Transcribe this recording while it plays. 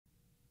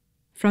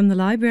From the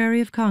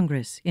Library of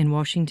Congress in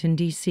Washington,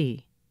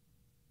 D.C.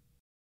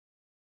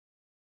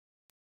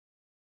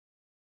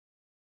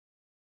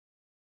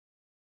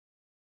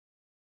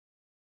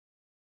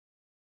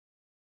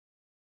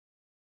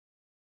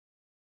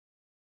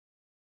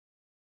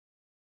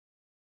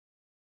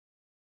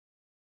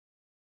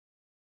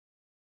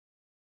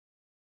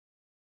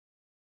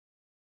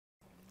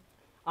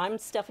 I'm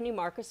Stephanie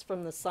Marcus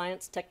from the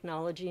Science,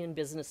 Technology, and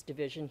Business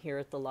Division here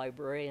at the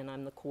library, and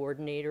I'm the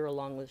coordinator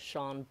along with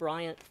Sean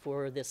Bryant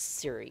for this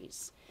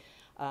series.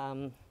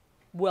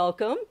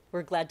 Welcome.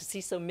 We're glad to see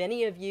so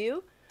many of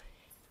you.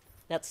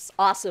 That's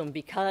awesome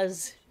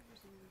because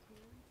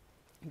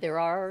there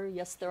are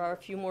a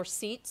few more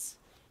seats,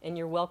 and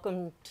you're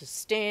welcome to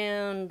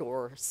stand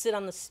or sit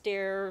on the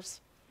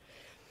stairs.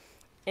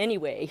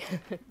 Anyway,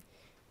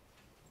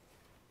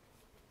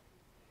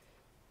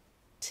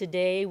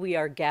 today we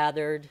are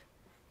gathered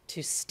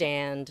to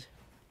stand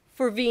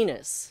for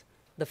Venus,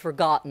 the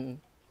forgotten,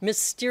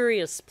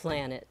 mysterious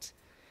planet.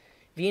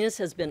 Venus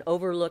has been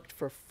overlooked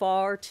for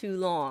far too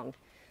long.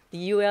 The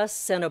U.S.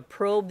 sent a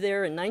probe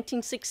there in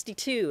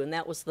 1962, and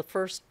that was the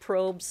first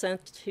probe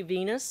sent to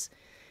Venus.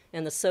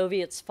 And the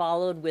Soviets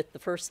followed with the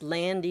first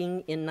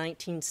landing in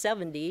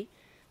 1970.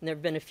 And there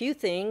have been a few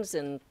things,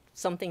 and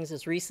some things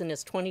as recent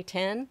as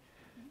 2010.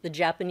 The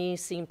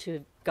Japanese seem to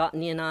have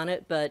gotten in on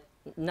it, but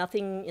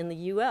nothing in the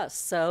U.S.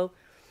 So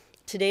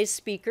today's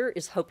speaker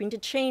is hoping to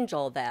change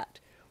all that.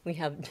 We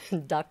have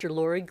Dr.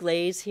 Lori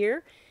Glaze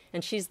here,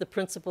 and she's the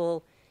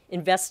principal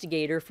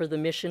investigator for the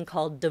mission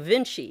called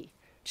DAVINCI.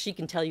 She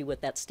can tell you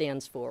what that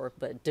stands for,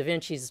 but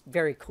DAVINCI is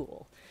very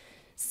cool.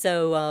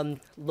 So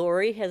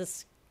Lori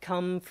has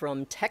come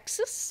from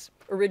Texas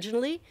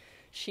originally.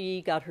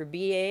 She got her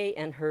BA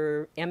and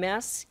her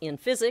MS in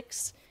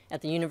physics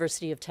at the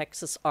University of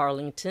Texas,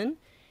 Arlington.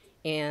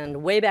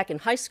 And way back in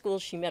high school,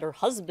 she met her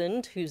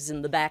husband, who's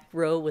in the back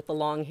row with the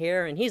long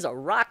hair, and he's a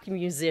rock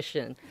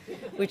musician,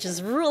 which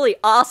is really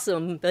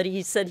awesome, but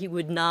he said he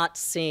would not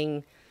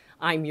sing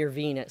I'm Your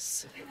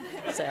Venus.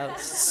 So,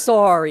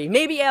 sorry,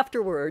 maybe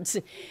afterwards.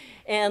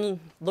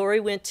 And Lori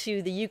went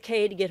to the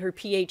UK to get her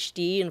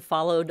PhD and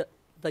followed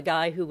the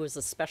guy who was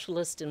a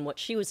specialist in what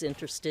she was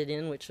interested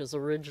in, which was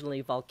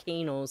originally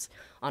volcanoes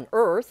on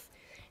Earth,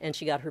 and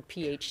she got her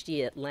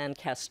PhD at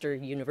Lancaster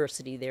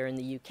University there in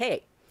the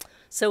UK.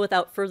 So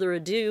without further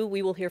ado,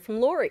 we will hear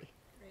from Lori.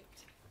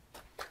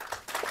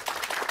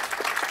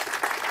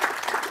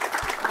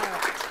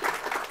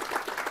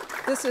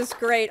 This is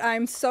great.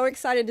 I'm so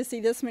excited to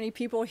see this many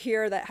people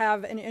here that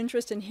have an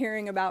interest in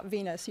hearing about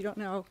Venus. You don't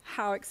know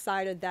how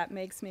excited that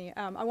makes me.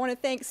 I want to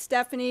thank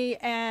Stephanie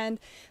and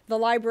the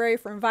library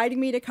for inviting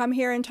me to come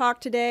here and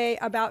talk today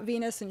about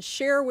Venus and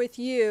share with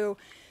you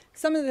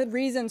some of the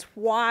reasons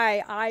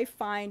why I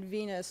find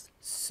Venus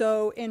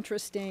so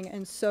interesting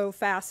and so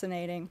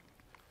fascinating.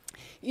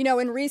 You know,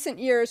 in recent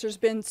years, there's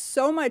been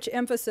so much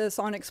emphasis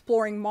on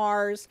exploring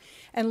Mars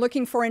and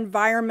looking for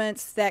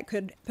environments that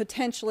could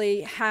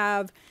potentially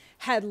have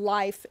had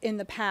life in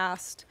the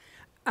past.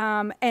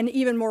 And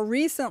even more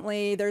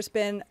recently, there's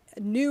been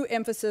new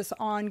emphasis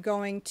on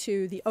going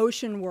to the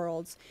ocean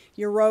worlds,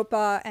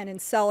 Europa and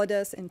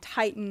Enceladus and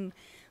Titan,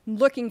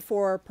 looking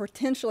for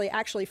potentially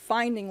actually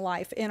finding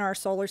life in our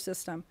solar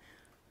system.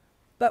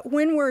 But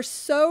when we're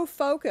so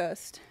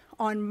focused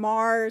on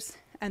Mars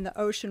and the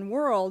ocean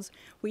worlds,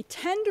 we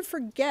tend to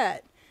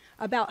forget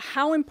about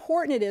how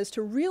important it is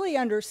to really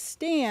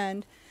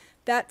understand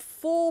that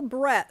full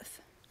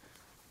breadth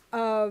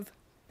of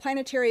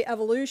planetary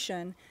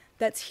evolution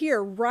that's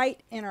here right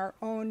in our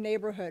own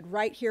neighborhood,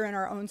 right here in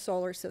our own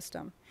solar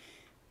system.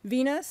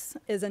 Venus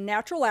is a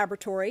natural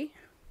laboratory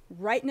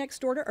right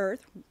next door to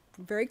Earth,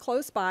 very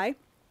close by,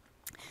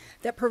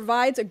 that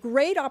provides a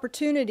great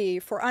opportunity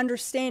for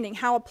understanding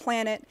how a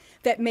planet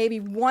that maybe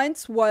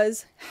once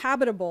was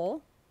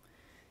habitable,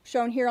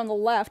 shown here on the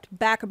left,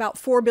 back about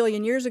 4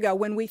 billion years ago,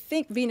 when we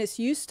think Venus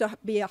used to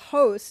be a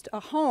host, a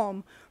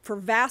home for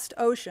vast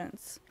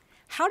oceans.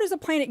 How does a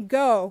planet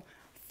go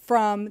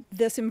from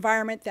this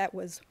environment that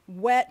was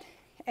wet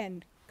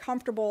and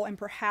comfortable and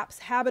perhaps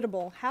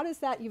habitable? How does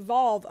that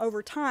evolve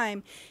over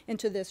time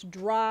into this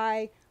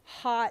dry,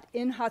 hot,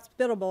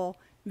 inhospitable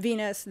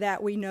Venus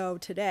that we know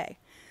today?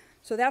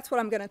 So that's what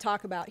I'm going to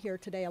talk about here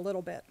today a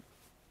little bit.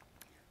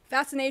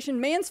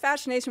 Man's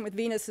fascination with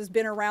Venus has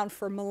been around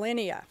for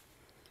millennia.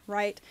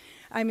 Right?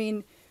 I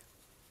mean,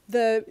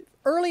 the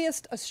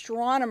earliest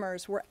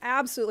astronomers were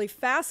absolutely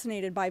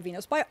fascinated by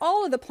Venus, by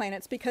all of the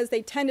planets, because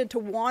they tended to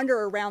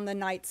wander around the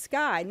night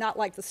sky, not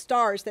like the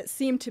stars that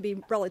seem to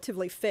be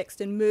relatively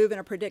fixed and move in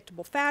a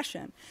predictable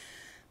fashion.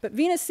 But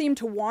Venus seemed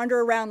to wander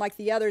around like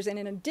the others, and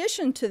in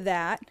addition to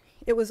that,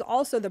 it was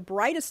also the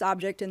brightest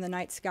object in the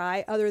night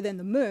sky, other than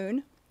the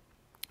moon,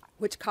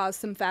 which caused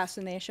some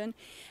fascination.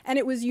 And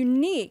it was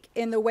unique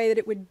in the way that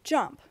it would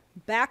jump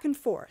back and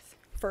forth.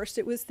 First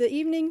it was the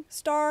evening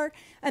star,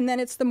 and then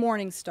it's the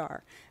morning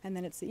star. And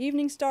then it's the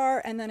evening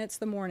star, and then it's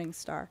the morning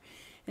star.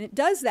 And it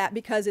does that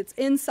because it's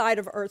inside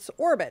of Earth's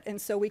orbit,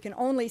 and so we can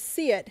only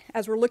see it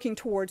as we're looking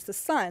towards the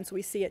sun. So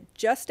we see it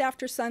just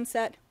after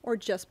sunset or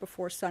just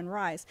before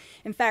sunrise.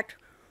 In fact,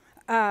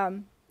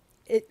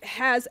 it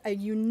has a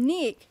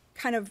unique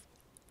kind of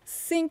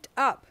synced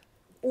up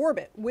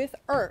orbit with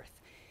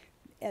Earth.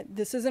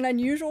 This is an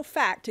unusual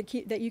fact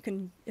that you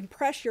can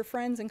impress your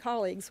friends and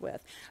colleagues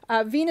with.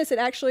 Venus, it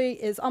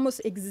actually is almost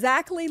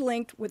exactly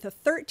linked with a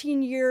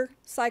 13-year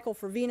cycle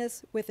for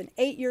Venus with an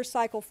 8-year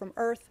cycle from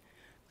Earth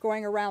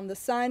going around the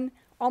sun,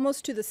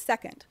 almost to the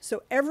second.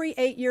 So every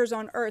 8 years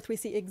on Earth, we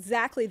see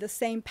exactly the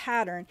same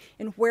pattern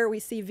in where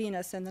we see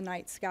Venus in the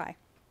night sky.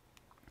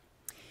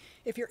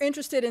 If you're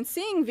interested in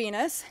seeing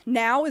Venus,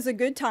 now is a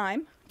good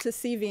time to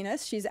see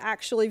Venus. She's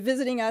actually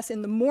visiting us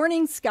in the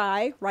morning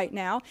sky right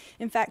now.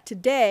 In fact,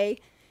 today,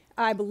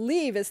 I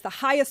believe, is the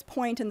highest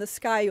point in the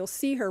sky. You'll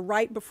see her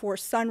right before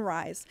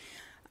sunrise.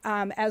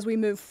 As we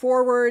move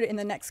forward in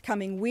the next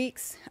coming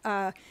weeks,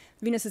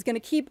 Venus is going to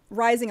keep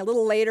rising a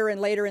little later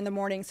and later in the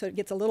morning, so it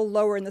gets a little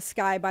lower in the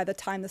sky by the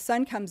time the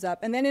sun comes up.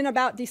 And then in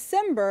about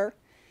December,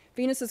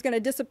 Venus is going to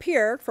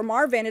disappear. From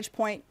our vantage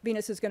point,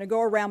 Venus is going to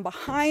go around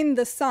behind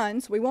the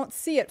sun, so we won't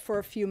see it for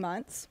a few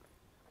months.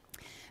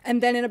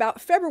 And then in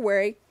about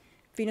February,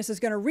 Venus is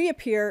going to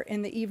reappear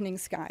in the evening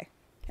sky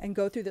and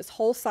go through this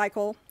whole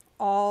cycle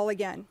all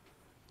again.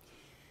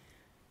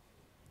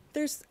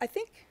 There's, I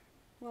think,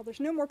 well,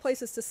 there's no more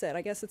places to sit.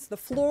 I guess it's the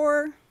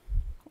floor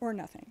or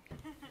nothing.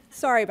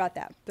 Sorry about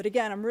that. But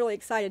again, I'm really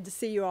excited to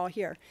see you all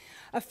here.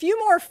 A few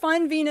more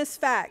fun Venus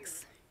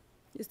facts.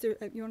 Is there,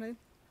 you want to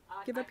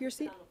give up your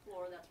seat? On the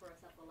floor. That's where I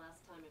sat the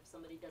last time. If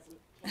somebody can't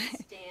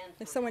stand.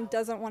 If someone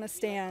doesn't want to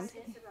stand.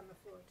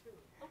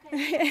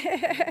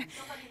 Okay.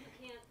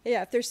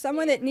 Yeah, if there's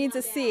someone that needs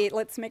a seat,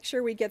 let's make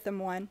sure we get them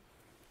one.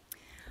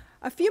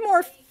 A few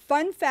more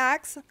fun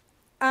facts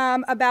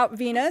about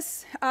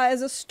Venus.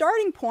 As a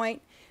starting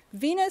point,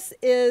 Venus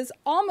is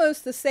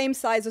almost the same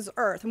size as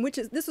Earth, and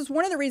this is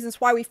one of the reasons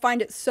why we find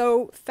it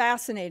so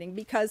fascinating,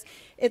 because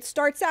it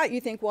starts out,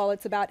 you think, well,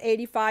 it's about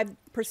 85%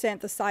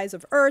 the size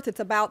of Earth, it's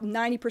about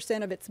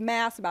 90% of its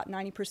mass, about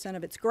 90%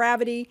 of its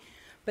gravity,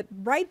 but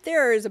right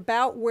there is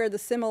about where the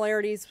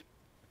similarities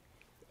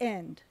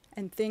end,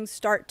 and things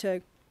start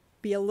to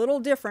be a little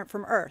different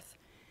from Earth.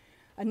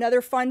 Another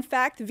fun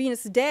fact, the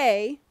Venus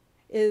day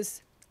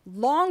is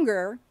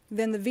longer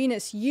than the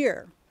Venus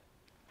year.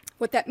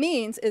 What that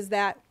means is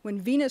that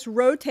when Venus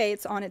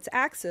rotates on its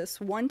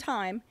axis one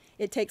time,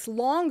 it takes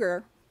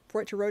longer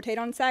for it to rotate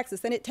on its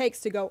axis than it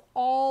takes to go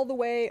all the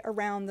way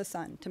around the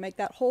sun, to make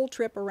that whole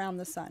trip around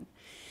the sun.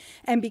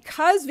 And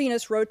because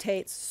Venus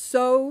rotates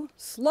so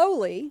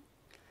slowly,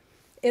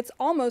 it's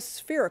almost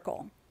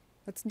spherical.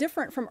 It's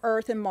different from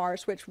Earth and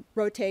Mars, which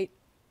rotate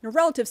in a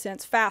relative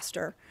sense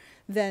faster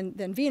than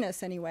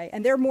Venus anyway,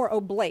 and they're more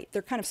oblate.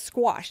 They're kind of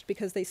squashed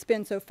because they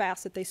spin so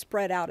fast that they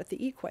spread out at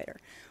the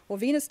equator. Well,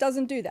 Venus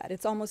doesn't do that.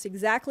 It's almost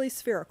exactly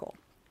spherical.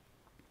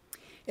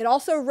 It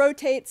also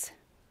rotates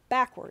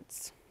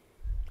backwards.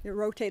 It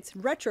rotates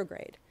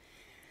retrograde.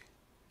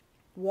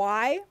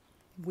 Why?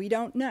 We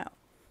don't know.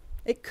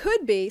 It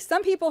could be,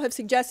 some people have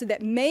suggested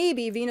that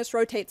maybe Venus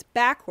rotates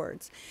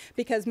backwards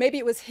because maybe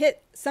it was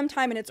hit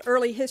sometime in its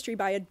early history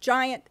by a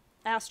giant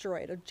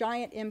asteroid, a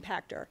giant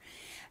impactor,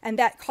 and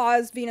that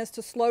caused Venus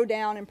to slow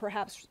down and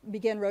perhaps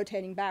begin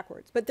rotating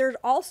backwards. But there's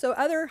also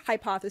other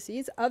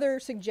hypotheses, other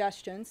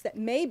suggestions that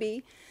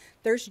maybe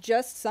there's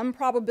just some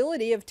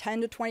probability of 10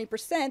 to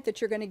 20%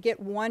 that you're going to get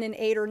 1 in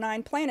 8 or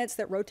 9 planets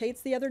that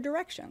rotates the other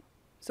direction.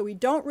 So we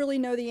don't really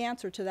know the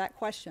answer to that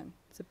question.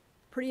 It's a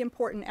pretty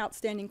important,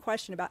 outstanding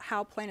question about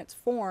how planets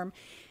form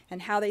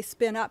and how they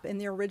spin up in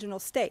their original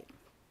state.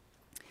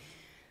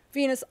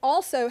 Venus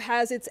also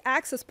has its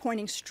axis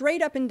pointing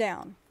straight up and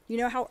down. You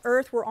know how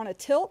Earth, we're on a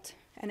tilt,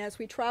 and as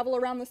we travel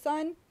around the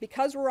sun,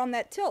 because we're on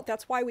that tilt,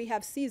 that's why we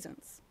have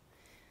seasons.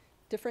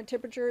 Different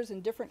temperatures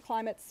and different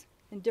climates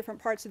in different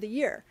parts of the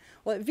year.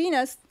 Well, at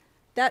Venus,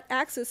 that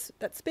axis,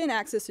 that spin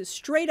axis, is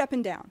straight up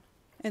and down,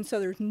 and so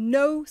there's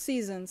no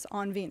seasons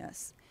on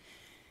Venus.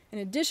 In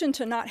addition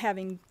to not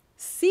having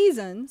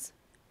seasons,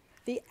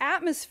 the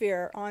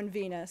atmosphere on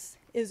Venus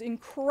is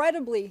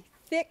incredibly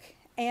thick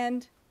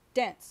and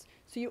dense.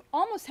 So you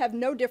almost have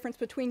no difference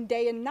between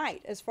day and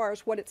night as far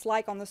as what it's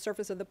like on the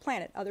surface of the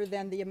planet, other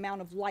than the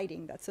amount of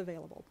lighting that's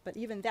available. But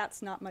even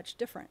that's not much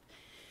different.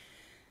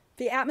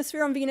 The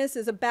atmosphere on Venus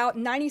is about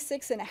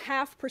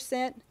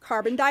 96.5%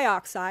 carbon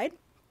dioxide,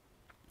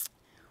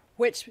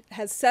 which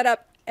has set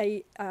up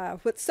a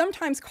what's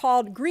sometimes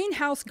called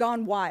greenhouse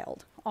gone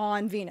wild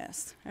on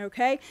Venus.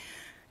 Okay?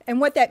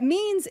 And what that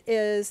means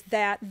is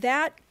that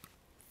that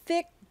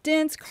thick,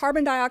 dense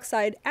carbon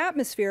dioxide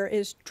atmosphere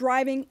is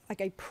driving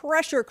like a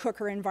pressure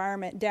cooker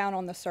environment down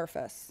on the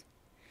surface.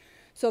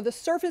 So the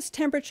surface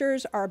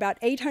temperatures are about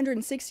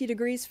 860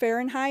 degrees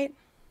Fahrenheit.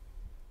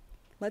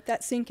 Let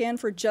that sink in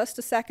for just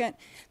a second.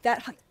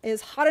 That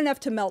is hot enough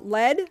to melt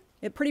lead.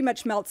 It pretty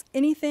much melts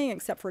anything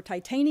except for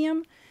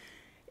titanium.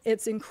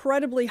 It's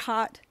incredibly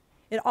hot.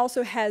 It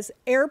also has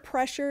air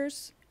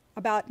pressures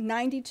about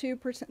 92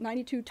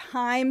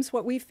 times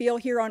what we feel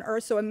here on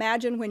Earth. So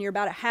imagine when you're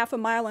about a half a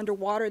mile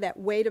underwater, that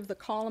weight of the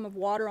column of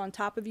water on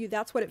top of you,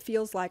 that's what it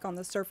feels like on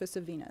the surface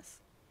of Venus,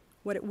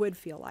 what it would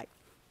feel like.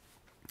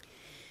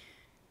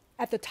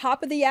 At the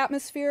top of the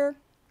atmosphere,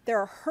 there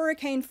are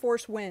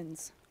hurricane-force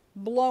winds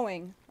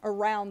blowing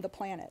around the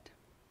planet,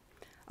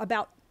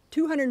 about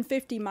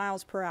 250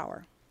 miles per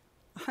hour,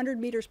 100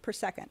 meters per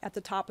second at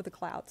the top of the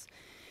clouds.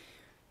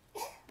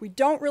 We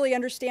don't really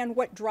understand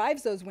what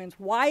drives those winds.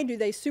 Why do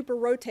they super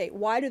rotate?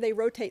 Why do they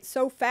rotate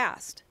so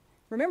fast?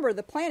 Remember,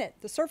 the planet,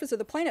 the surface of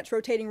the planet's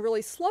rotating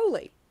really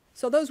slowly.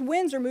 So those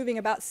winds are moving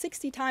about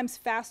 60 times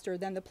faster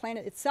than the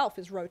planet itself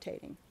is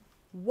rotating.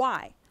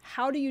 Why?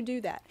 How do you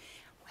do that?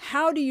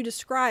 How do you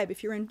describe,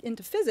 if you're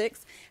into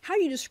physics, how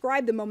do you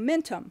describe the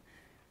momentum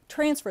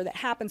transfer that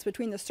happens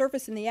between the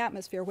surface and the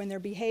atmosphere when they're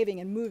behaving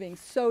and moving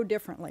so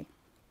differently?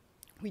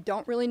 We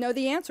don't really know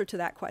the answer to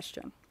that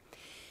question.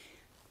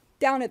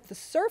 Down at the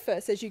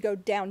surface, as you go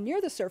down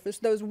near the surface,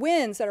 those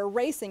winds that are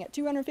racing at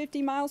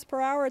 250 miles per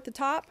hour at the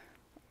top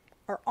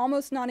are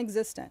almost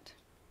non-existent.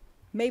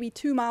 Maybe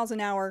 2 miles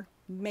an hour,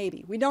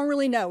 maybe. We don't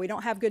really know. We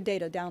don't have good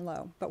data down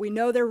low, but we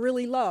know they're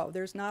really low.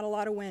 There's not a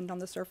lot of wind on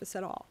the surface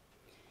at all.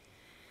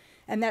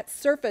 And that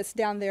surface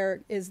down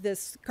there is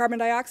this carbon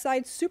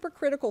dioxide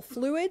supercritical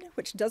fluid,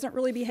 which doesn't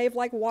really behave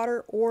like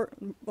water or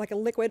like a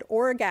liquid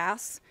or a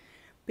gas.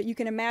 But you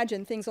can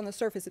imagine things on the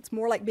surface. It's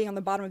more like being on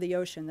the bottom of the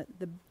ocean, that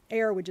the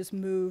air would just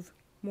move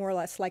more or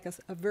less like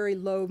a very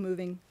low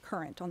moving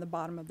current on the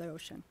bottom of the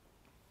ocean.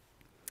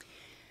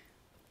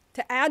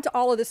 To add to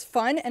all of this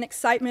fun and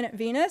excitement at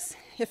Venus,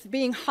 if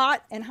being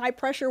hot and high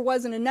pressure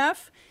wasn't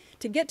enough,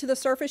 to get to the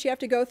surface you have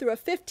to go through a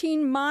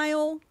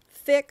 15-mile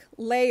thick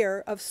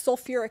layer of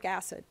sulfuric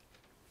acid.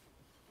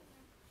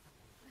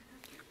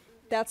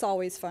 That's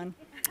always fun.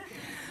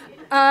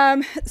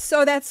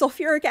 So that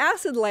sulfuric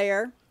acid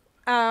layer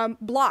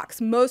blocks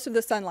most of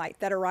the sunlight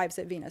that arrives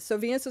at Venus. So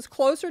Venus is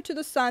closer to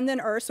the sun than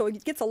Earth, so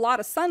it gets a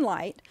lot of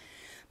sunlight,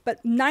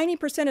 but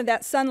 90% of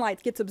that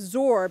sunlight gets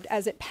absorbed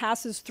as it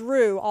passes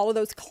through all of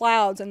those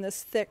clouds and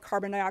this thick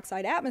carbon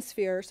dioxide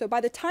atmosphere. So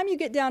by the time you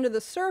get down to the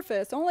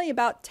surface, only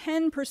about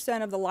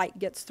 10% of the light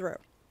gets through.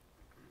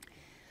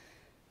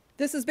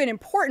 This has been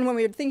important when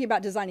we were thinking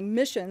about designing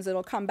missions.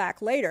 It'll come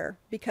back later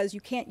because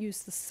you can't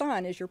use the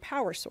sun as your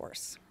power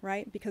source,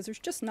 right? Because there's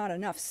just not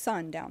enough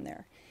sun down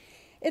there.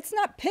 It's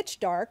not pitch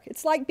dark.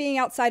 It's like being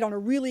outside on a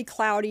really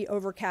cloudy,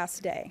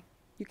 overcast day.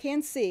 You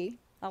can see,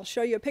 I'll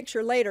show you a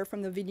picture later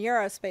from the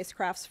Venera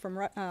spacecrafts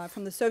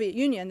from the Soviet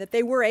Union, that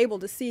they were able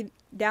to see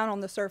down on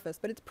the surface,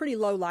 but it's pretty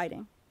low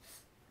lighting.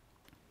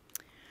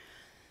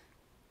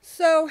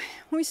 So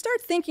when we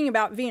start thinking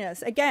about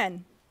Venus,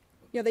 again,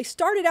 they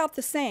started out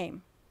the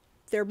same.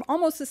 They're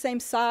almost the same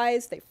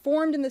size. They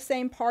formed in the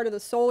same part of the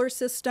solar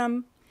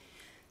system.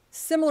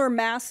 Similar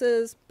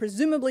masses,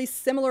 presumably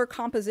similar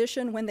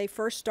composition when they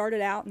first started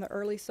out in the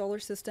early solar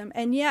system.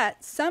 And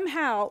yet,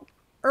 somehow,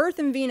 Earth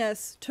and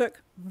Venus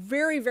took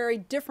very, very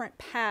different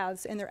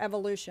paths in their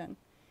evolution.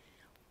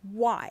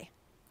 Why?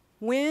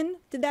 When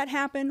did that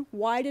happen?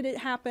 Why did it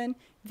happen?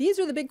 These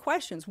are the big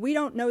questions we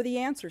don't know the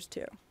answers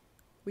to.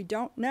 We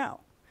don't know.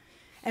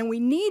 And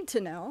we need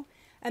to know.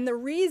 And the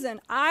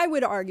reason I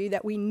would argue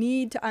that we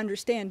need to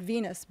understand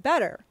Venus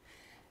better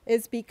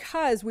is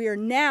because we are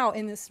now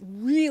in this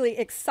really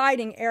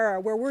exciting era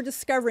where we're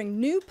discovering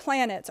new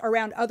planets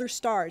around other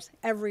stars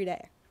every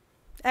day.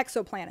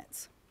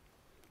 Exoplanets.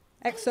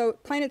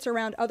 Exoplanets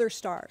around other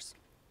stars.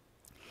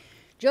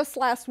 Just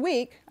last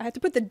week, I have to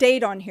put the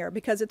date on here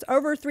because it's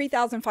over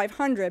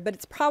 3,500, but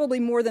it's probably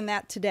more than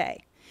that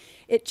today.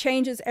 It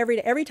changes every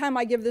day. Every time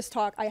I give this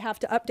talk, I have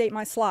to update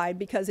my slide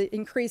because it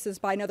increases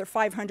by another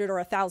 500 or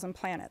 1,000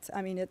 planets.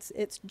 I mean, it's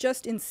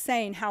just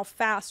insane how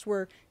fast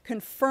we're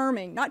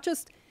confirming, not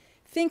just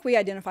think we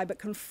identify, but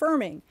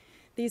confirming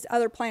these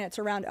other planets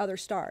around other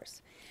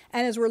stars.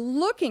 And as we're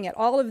looking at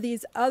all of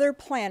these other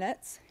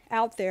planets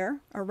out there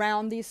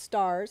around these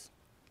stars,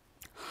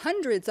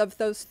 hundreds of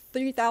those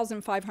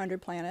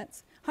 3,500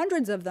 planets,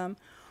 hundreds of them,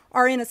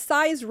 are in a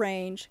size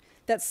range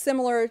that's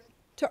similar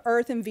to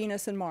Earth and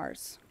Venus and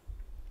Mars.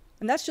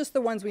 And that's just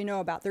the ones we know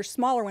about. There's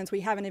smaller ones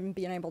we haven't even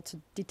been able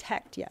to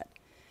detect yet.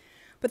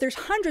 But there's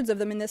hundreds of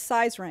them in this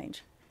size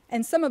range.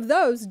 And some of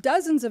those,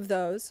 dozens of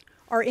those,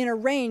 are in a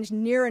range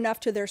near enough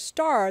to their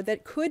star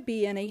that could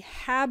be in a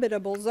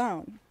habitable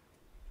zone,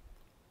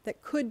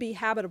 that could be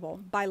habitable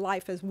by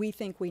life as we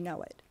think we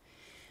know it.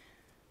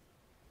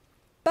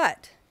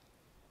 But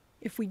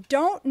if we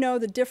don't know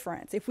the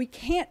difference, if we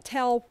can't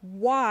tell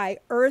why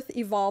Earth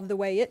evolved the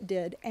way it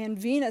did and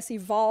Venus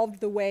evolved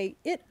the way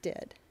it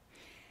did,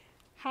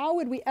 how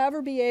would we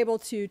ever be able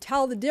to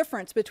tell the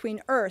difference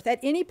between Earth at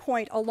any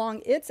point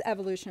along its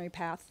evolutionary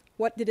path?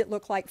 What did it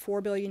look like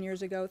 4 billion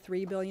years ago,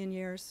 3 billion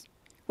years?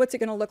 What's it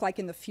going to look like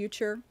in the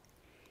future?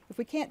 If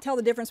we can't tell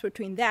the difference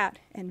between that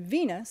and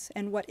Venus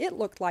and what it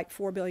looked like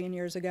 4 billion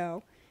years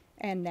ago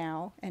and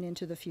now and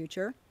into the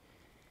future,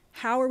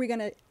 how are we going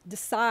to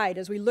decide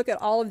as we look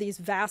at all of these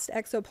vast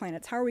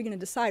exoplanets, how are we going to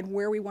decide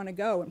where we want to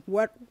go and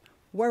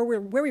where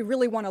we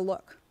really want to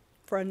look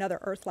for another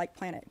Earth-like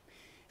planet.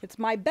 It's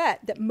my bet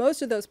that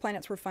most of those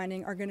planets we're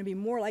finding are going to be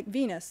more like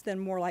Venus than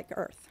more like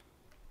Earth.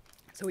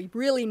 So we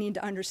really need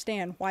to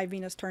understand why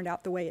Venus turned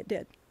out the way it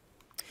did.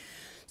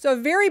 So a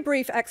very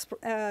brief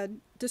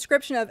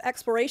description of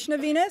exploration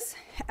of Venus.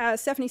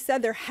 As Stephanie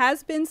said, there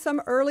has been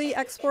some early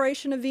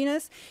exploration of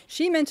Venus.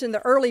 She mentioned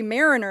the early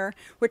Mariner,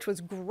 which was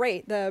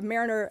great. The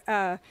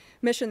Mariner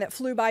mission that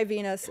flew by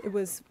Venus,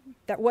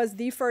 that was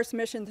the first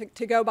mission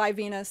to go by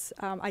Venus.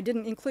 I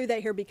didn't include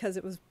that here because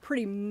it was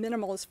pretty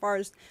minimal as far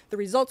as the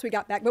results we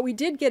got back. But we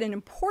did get an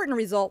important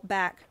result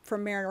back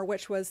from Mariner,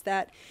 which was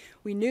that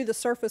we knew the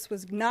surface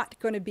was not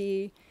going to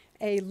be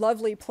a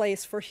lovely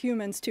place for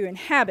humans to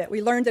inhabit.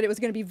 We learned that it was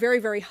going to be very,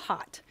 very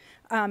hot.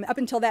 Up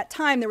until that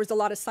time, there was a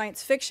lot of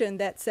science fiction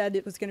that said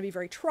it was going to be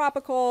very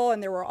tropical,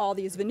 and there were all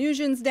these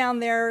Venusians down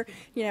there,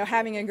 you know,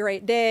 having a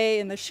great day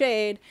in the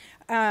shade.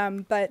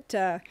 But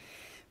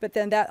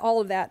then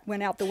all of that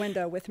went out the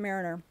window with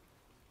Mariner.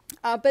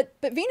 But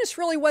Venus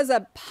really was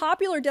a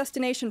popular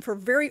destination for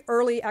very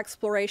early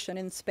exploration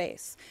in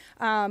space,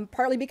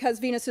 partly because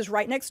Venus is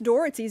right next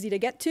door. It's easy to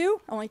get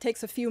to. Only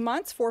takes a few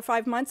months, 4 or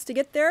 5 months to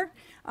get there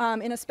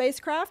in a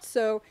spacecraft.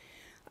 So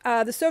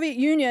the Soviet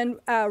Union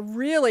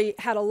really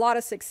had a lot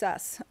of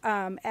success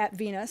at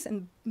Venus.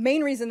 And the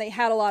main reason they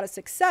had a lot of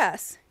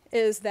success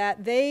is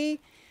that they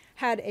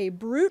had a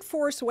brute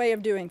force way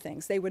of doing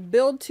things. They would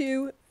build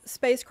 2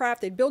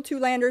 spacecraft, they'd build 2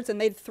 landers, and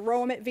they'd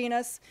throw them at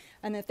Venus.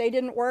 And if they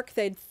didn't work,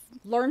 they'd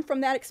learn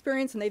from that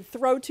experience, and they'd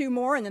throw 2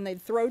 more, and then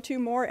they'd throw 2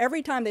 more.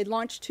 Every time they'd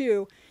launch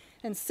 2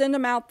 and send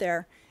them out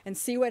there and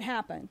see what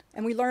happened.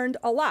 And we learned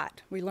a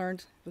lot. We learned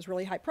it was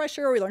really high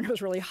pressure, we learned it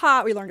was really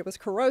hot, we learned it was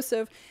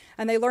corrosive,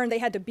 and they learned they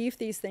had to beef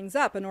these things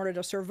up in order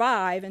to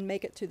survive and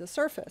make it to the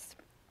surface.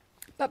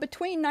 But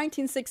between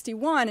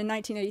 1961 and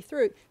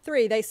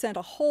 1983, they sent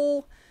a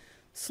whole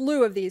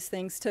slew of these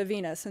things to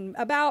Venus, and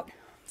about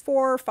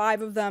 4 or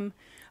 5 of them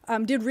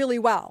did really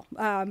well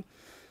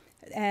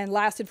and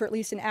lasted for at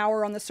least an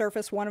hour on the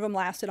surface. One of them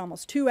lasted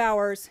almost 2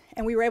 hours,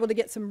 and we were able to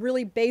get some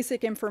really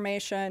basic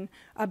information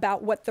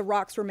about what the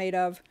rocks were made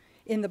of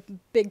in the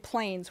big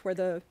plains where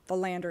the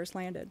landers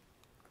landed.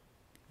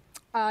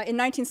 In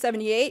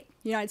 1978,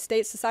 the United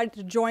States decided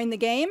to join the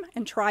game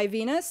and try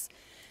Venus.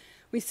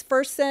 We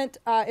first sent,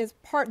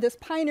 this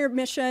Pioneer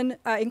mission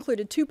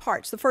included 2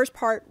 parts. The first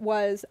part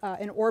was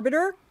an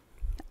orbiter.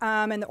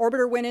 And the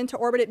orbiter went into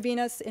orbit at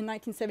Venus in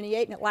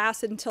 1978, and it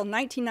lasted until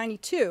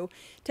 1992,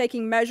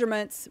 taking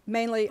measurements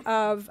mainly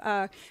of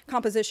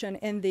composition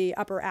in the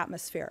upper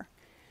atmosphere.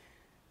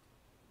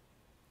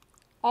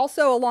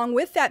 Also, along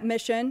with that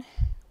mission,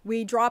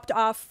 we dropped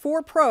off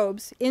 4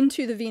 probes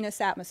into the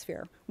Venus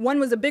atmosphere. One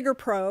was a bigger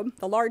probe,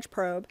 the large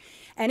probe,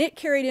 and it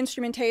carried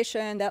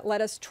instrumentation that let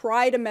us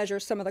try to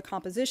measure some of the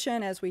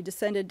composition as we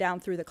descended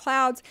down through the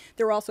clouds.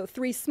 There were also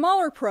 3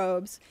 smaller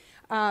probes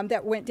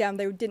that went down.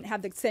 They didn't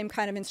have the same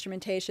kind of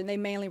instrumentation. They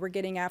mainly were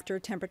getting after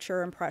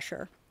temperature and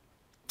pressure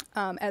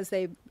as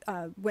they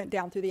went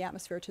down through the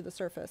atmosphere to the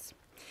surface.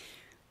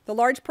 The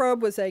large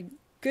probe was a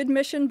good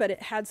mission, but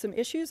it had some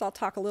issues. I'll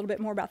talk a little bit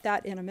more about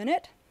that in a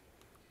minute.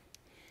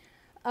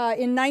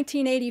 In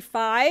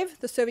 1985,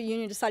 the Soviet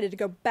Union decided to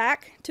go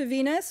back to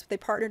Venus. They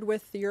partnered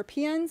with the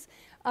Europeans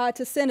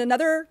to send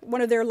another one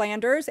of their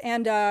landers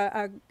and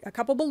a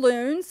couple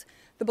balloons.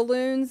 The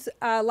balloons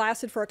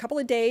lasted for a couple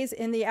of days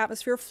in the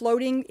atmosphere,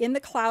 floating in the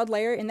cloud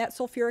layer, in that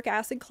sulfuric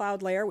acid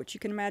cloud layer, which you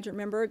can imagine,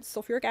 remember, it's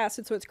sulfuric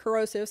acid, so it's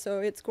corrosive, so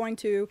it's going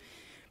to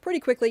pretty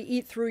quickly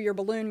eat through your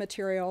balloon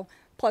material.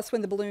 Plus,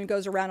 when the balloon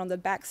goes around on the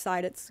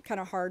backside, it's kind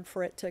of hard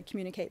for it to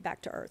communicate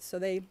back to Earth. So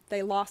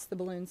they lost the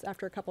balloons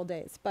after a couple of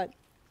days. But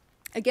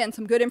again,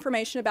 some good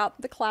information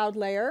about the cloud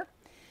layer.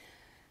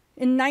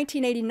 In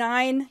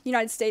 1989, the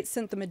United States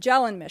sent the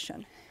Magellan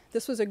mission.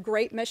 This was a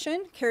great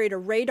mission, carried a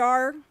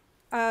radar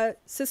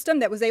system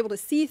that was able to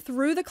see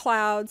through the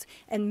clouds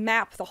and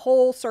map the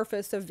whole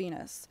surface of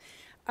Venus.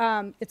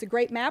 It's a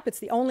great map. It's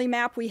the only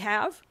map we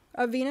have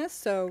of Venus,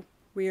 so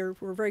we're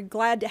very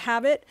glad to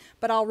have it.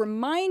 But I'll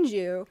remind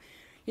you,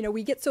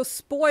 we get so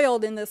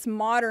spoiled in this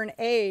modern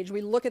age.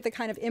 We look at the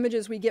kind of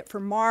images we get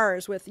from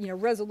Mars with,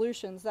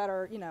 resolutions that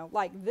are,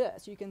 like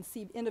this. You can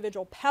see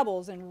individual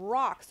pebbles and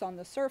rocks on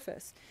the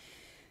surface.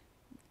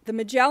 The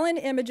Magellan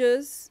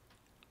images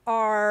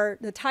are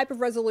the type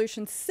of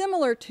resolution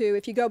similar to,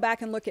 if you go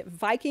back and look at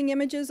Viking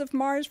images of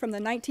Mars from the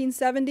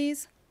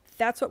 1970s,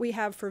 that's what we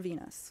have for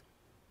Venus,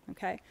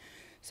 okay?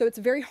 So it's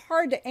very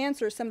hard to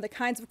answer some of the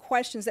kinds of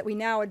questions that we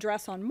now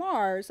address on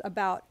Mars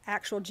about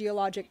actual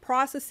geologic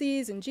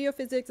processes and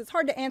geophysics. It's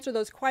hard to answer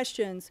those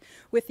questions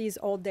with these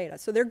old data.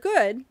 So they're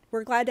good,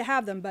 we're glad to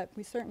have them, but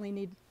we certainly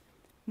need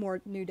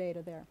more new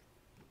data there.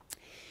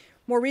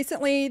 More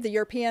recently, the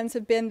Europeans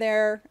have been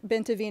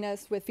to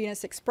Venus with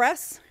Venus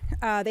Express.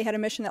 They had a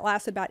mission that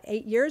lasted about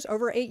 8 years,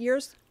 over 8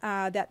 years,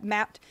 that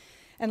mapped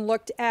and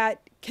looked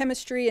at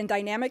chemistry and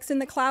dynamics in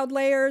the cloud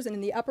layers and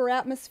in the upper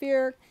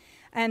atmosphere.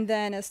 And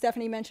then, as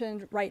Stephanie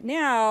mentioned right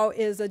now,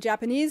 is a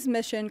Japanese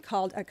mission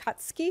called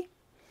Akatsuki.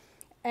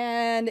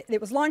 And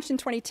it was launched in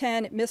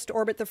 2010. It missed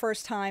orbit the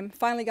first time,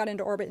 finally got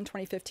into orbit in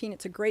 2015.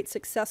 It's a great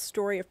success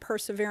story of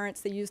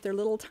perseverance. They used their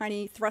little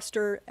tiny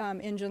thruster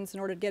engines in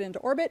order to get into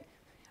orbit.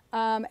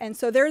 And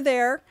so they're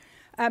there,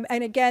 and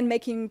again,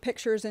 making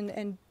pictures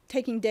and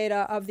taking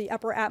data of the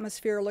upper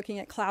atmosphere, looking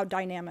at cloud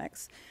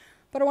dynamics.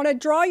 But I want to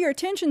draw your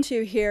attention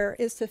to here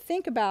is to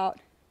think about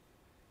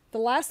the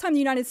last time the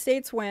United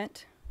States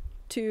went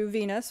to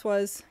Venus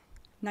was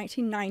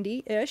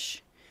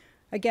 1990-ish.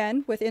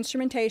 Again, with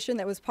instrumentation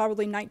that was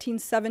probably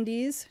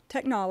 1970s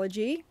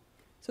technology.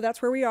 So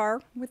that's where we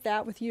are with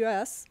that, with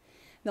US.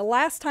 The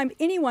last time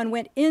anyone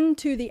went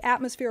into the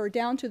atmosphere or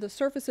down to the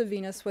surface of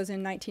Venus was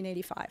in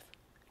 1985.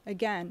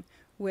 Again,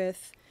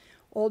 with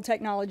old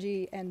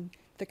technology and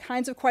the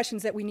kinds of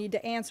questions that we need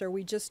to answer,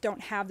 we just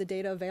don't have the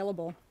data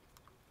available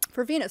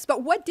for Venus.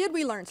 But what did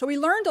we learn? So we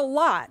learned a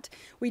lot.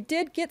 We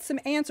did get some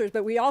answers,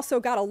 but we also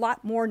got a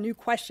lot more new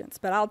questions.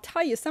 But I'll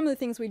tell you some of the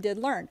things we did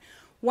learn.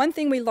 One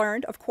thing we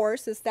learned, of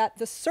course, is that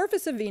the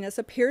surface of Venus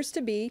appears to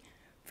be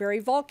very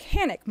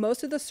volcanic.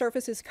 Most of the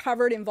surface is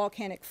covered in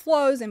volcanic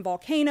flows and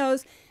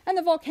volcanoes, and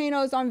the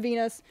volcanoes on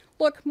Venus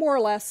look more or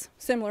less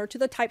similar to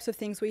the types of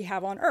things we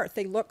have on Earth.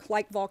 They look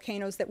like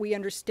volcanoes that we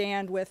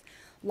understand with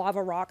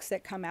lava rocks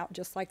that come out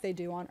just like they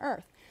do on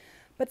Earth.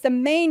 But the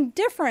main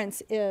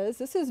difference is,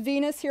 this is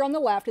Venus here on the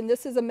left, and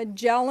this is a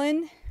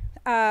Magellan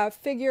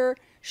figure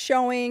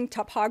showing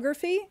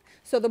topography.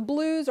 So the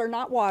blues are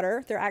not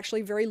water, they're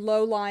actually very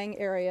low-lying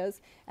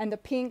areas, and the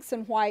pinks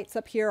and whites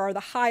up here are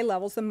the high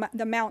levels,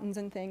 the mountains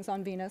and things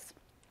on Venus.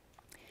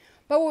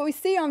 But what we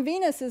see on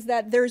Venus is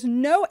that there's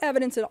no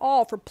evidence at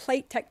all for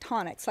plate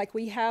tectonics like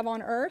we have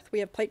on Earth. We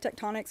have plate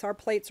tectonics, our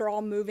plates are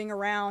all moving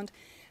around,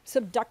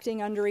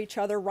 subducting under each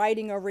other,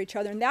 riding over each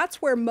other, and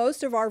that's where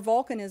most of our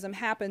volcanism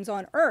happens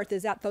on Earth,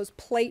 is at those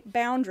plate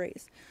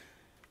boundaries.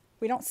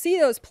 We don't see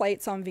those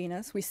plates on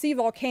Venus. We see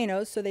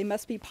volcanoes, so they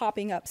must be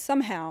popping up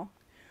somehow.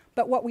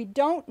 But what we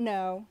don't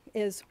know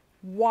is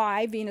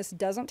why Venus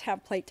doesn't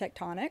have plate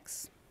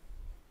tectonics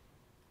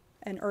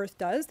and Earth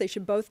does. They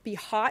should both be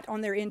hot on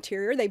their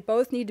interior. They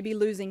both need to be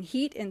losing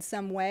heat in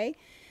some way.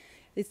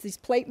 It's these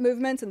plate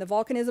movements and the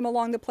volcanism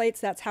along the plates,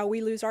 that's how we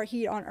lose our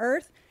heat on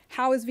Earth.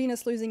 How is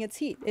Venus losing its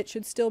heat? It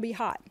should still be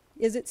hot.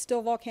 Is it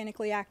still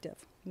volcanically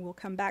active? We'll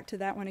come back to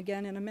that one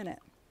again in a minute.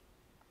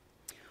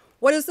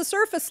 What does the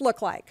surface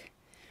look like?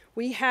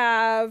 We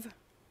have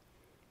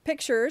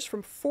pictures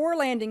from 4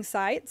 landing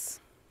sites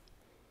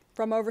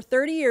from over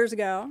 30 years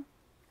ago.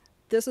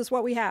 This is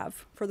what we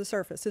have for the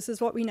surface. This is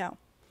what we know.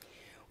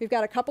 We've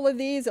got a couple of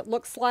these. It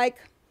looks like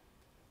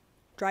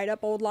dried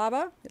up old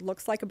lava. It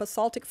looks like a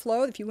basaltic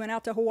flow. If you went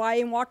out to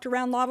Hawaii and walked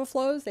around lava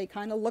flows, they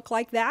kind of look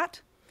like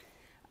that.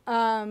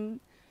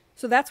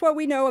 So that's what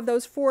we know of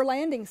those 4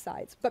 landing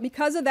sites. But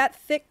because of that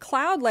thick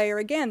cloud layer,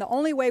 again, the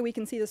only way we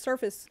can see the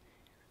surface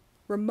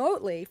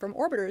remotely from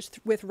orbiters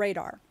with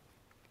radar.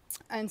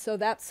 And so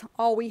that's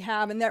all we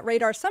have, and that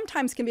radar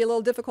sometimes can be a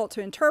little difficult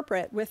to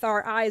interpret with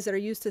our eyes that are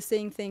used to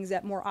seeing things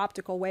at more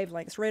optical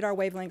wavelengths. Radar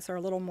wavelengths are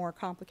a little more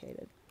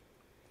complicated.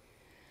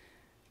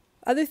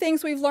 Other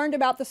things we've learned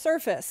about the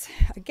surface.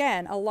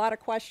 Again, a lot of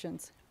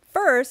questions.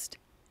 First,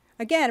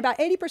 again, about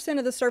 80%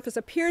 of the surface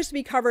appears to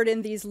be covered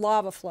in these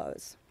lava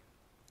flows.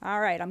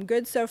 All right, I'm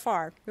good so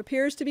far. It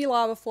appears to be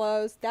lava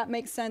flows. That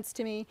makes sense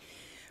to me.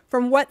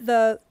 From what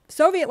the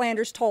Soviet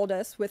landers told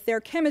us with their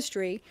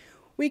chemistry,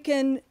 we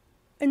can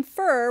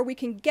infer, we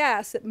can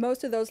guess that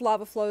most of those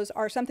lava flows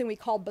are something we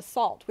call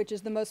basalt, which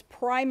is the most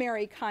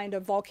primary kind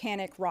of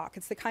volcanic rock.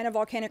 It's the kind of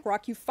volcanic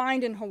rock you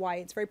find in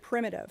Hawaii. It's very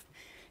primitive.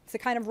 It's the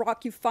kind of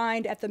rock you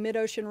find at the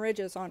mid-ocean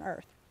ridges on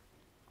Earth.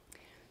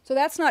 So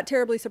that's not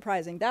terribly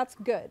surprising. That's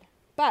good.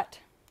 But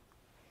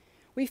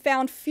we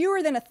found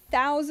fewer than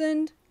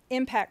 1,000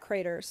 impact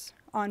craters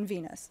on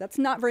Venus. That's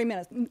not very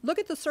many. Look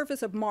at the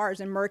surface of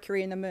Mars and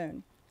Mercury and the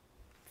Moon.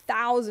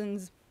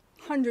 Thousands,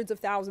 hundreds of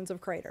thousands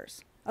of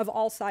craters of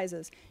all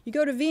sizes. You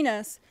go to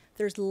Venus,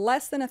 there's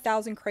less than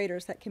 1,000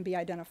 craters that can be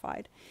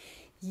identified.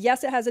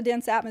 Yes, it has a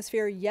dense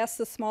atmosphere. Yes,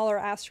 the smaller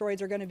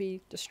asteroids are going to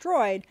be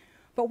destroyed.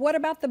 But what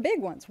about the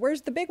big ones?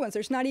 Where's the big ones?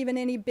 There's not even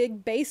any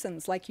big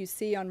basins like you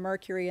see on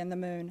Mercury and the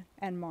Moon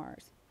and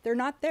Mars. They're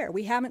not there.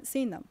 We haven't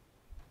seen them.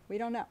 We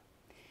don't know.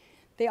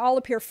 They all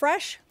appear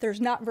fresh.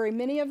 There's not very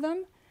many of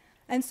them.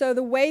 And so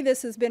the way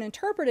this has been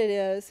interpreted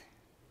is,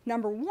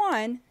 number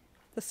one,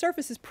 the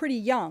surface is pretty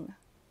young.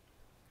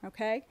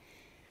 Okay?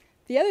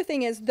 The other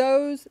thing is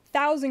those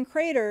 1,000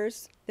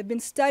 craters that have been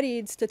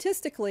studied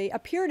statistically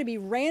appear to be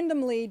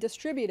randomly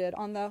distributed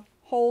on the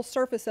whole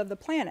surface of the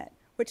planet,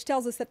 which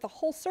tells us that the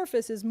whole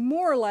surface is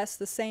more or less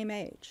the same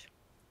age.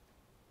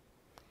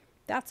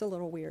 That's a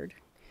little weird.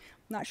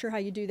 I'm not sure how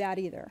you do that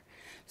either.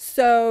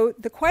 So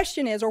the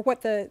question is, or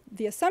what the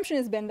assumption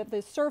has been, that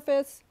the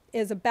surface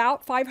is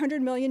about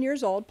 500 million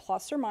years old,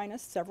 plus or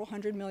minus several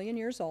hundred million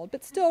years old,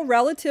 but still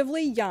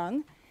relatively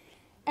young,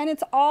 and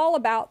it's all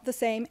about the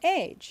same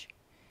age.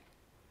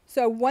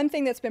 So one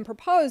thing that's been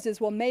proposed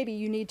is, well, maybe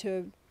you need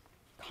to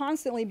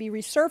constantly be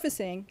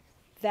resurfacing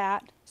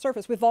that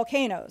surface with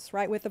volcanoes,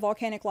 right, with the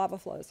volcanic lava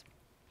flows.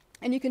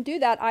 And you can do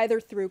that either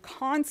through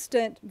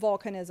constant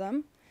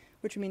volcanism,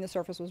 which would mean the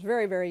surface was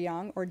very, very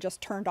young or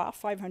just turned off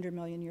 500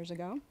 million years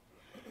ago.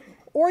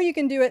 Or you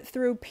can do it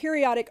through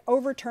periodic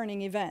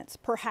overturning events,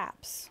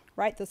 perhaps,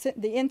 right?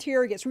 The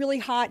interior gets really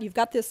hot. You've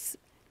got this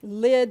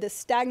lid, this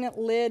stagnant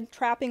lid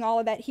trapping all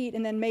of that heat,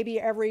 and then maybe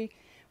every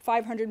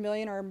 500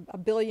 million or a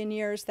billion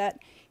years that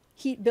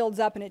heat builds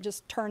up and it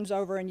just turns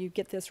over and you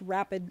get this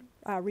rapid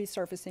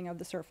resurfacing of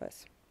the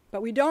surface.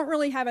 But we don't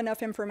really have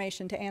enough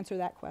information to answer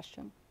that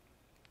question.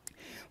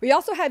 We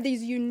also have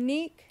these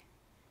unique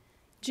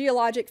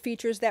geologic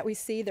features that we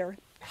see. They're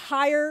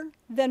higher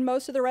than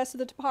most of the rest of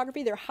the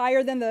topography. They're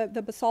higher than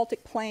the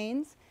basaltic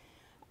plains,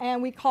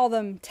 and we call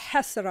them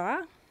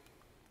tessera.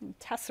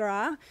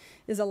 Tessera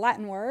is a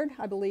Latin word,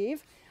 I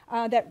believe,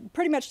 that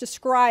pretty much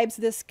describes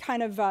this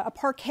kind of a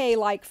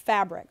parquet-like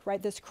fabric,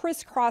 right? This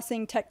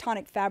crisscrossing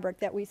tectonic fabric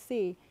that we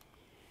see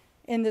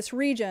in this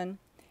region.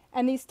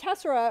 And these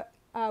tessera,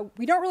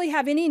 we don't really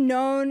have any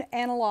known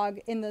analog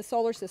in the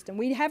solar system.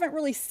 We haven't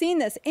really seen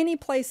this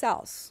anyplace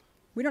else.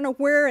 We don't know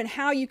where and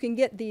how you can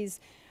get these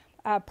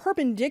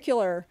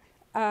perpendicular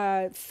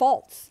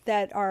faults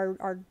that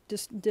are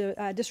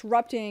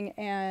disrupting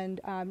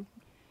and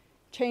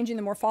changing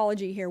the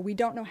morphology here. We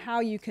don't know how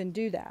you can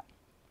do that.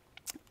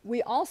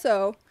 We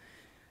also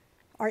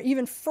are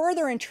even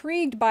further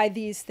intrigued by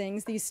these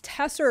things, these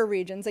tessera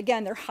regions.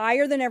 Again, they're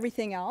higher than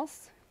everything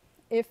else.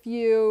 If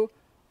you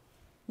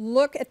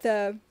look at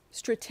the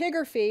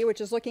stratigraphy, which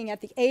is looking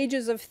at the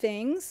ages of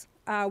things,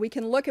 we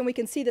can look and we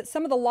can see that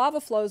some of the lava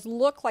flows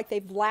look like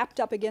they've lapped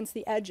up against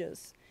the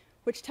edges,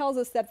 which tells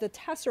us that the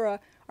tessera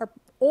are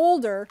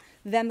older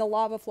than the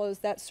lava flows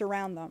that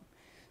surround them.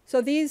 So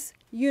these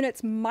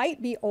units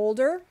might be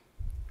older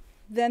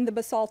than the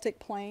basaltic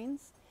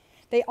plains.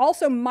 They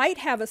also might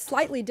have a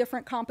slightly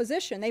different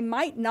composition. They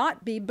might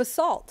not be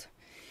basalt.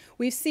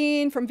 We've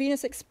seen from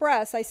Venus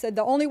Express, I said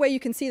the only way you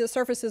can see the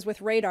surface is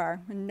with radar,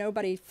 and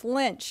nobody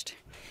flinched.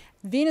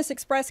 Venus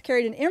Express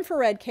carried an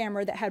infrared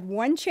camera that had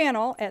one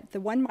channel at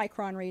the 1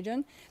 micron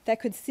region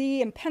that could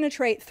see and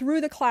penetrate through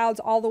the clouds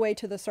all the way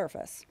to the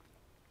surface.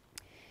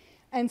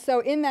 And so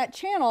in that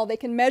channel, they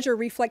can measure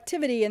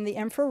reflectivity in the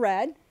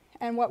infrared.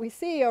 And what we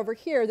see over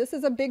here, this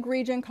is a big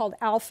region called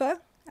Alpha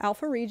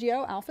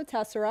Regio, Alpha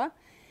Tessera.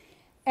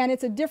 And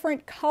it's a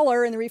different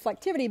color in the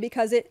reflectivity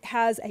because it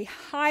has a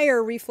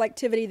higher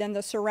reflectivity than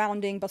the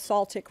surrounding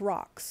basaltic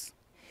rocks.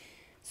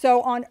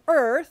 So on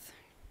Earth,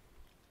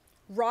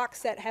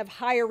 rocks that have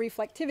higher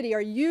reflectivity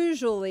are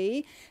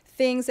usually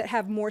things that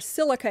have more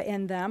silica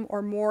in them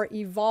or more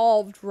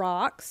evolved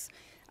rocks.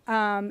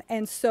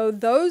 And so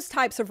those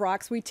types of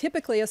rocks we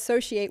typically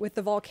associate with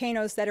the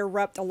volcanoes that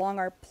erupt along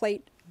our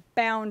plate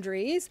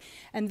boundaries.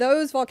 And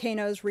those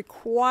volcanoes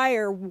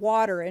require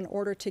water in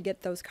order to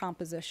get those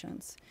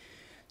compositions.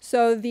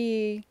 So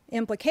the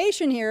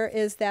implication here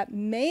is that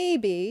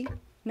maybe,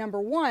 number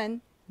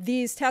one,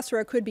 these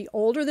tessera could be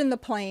older than the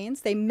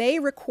plains. They may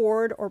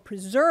record or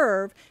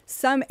preserve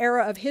some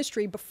era of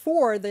history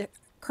before the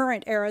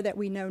current era that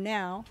we know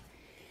now.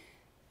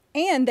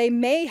 And they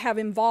may have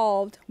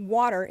involved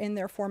water in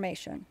their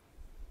formation.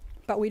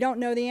 But we don't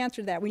know the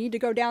answer to that. We need to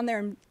go down there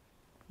and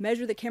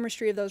measure the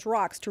chemistry of those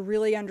rocks to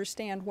really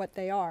understand what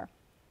they are.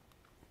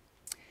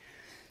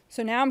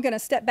 So now I'm going to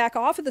step back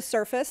off of the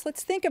surface.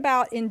 Let's think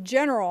about, in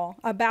general,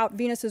 about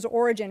Venus's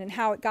origin and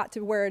how it got to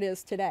where it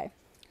is today.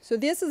 So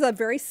this is a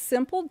very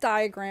simple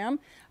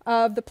diagram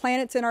of the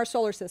planets in our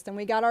solar system.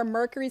 We got our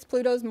Mercury's,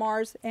 Pluto's,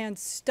 Mars, and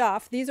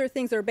stuff. These are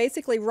things that are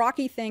basically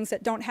rocky things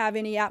that don't have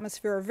any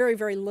atmosphere or very,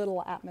 very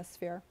little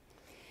atmosphere.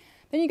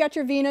 Then you got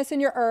your Venus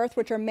and your Earth,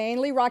 which are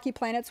mainly rocky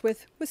planets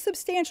with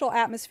substantial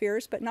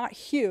atmospheres, but not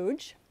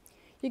huge.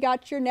 You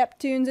got your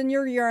Neptunes and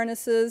your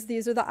Uranuses.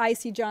 These are the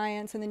icy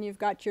giants. And then you've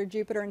got your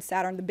Jupiter and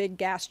Saturn, the big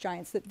gas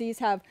giants. These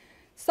have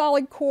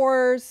solid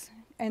cores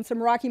and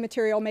some rocky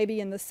material maybe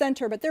in the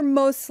center, but they're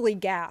mostly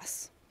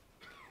gas.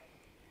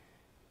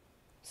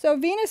 So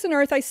Venus and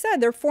Earth, I said,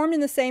 they're formed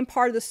in the same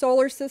part of the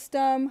solar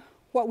system.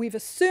 What we've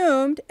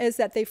assumed is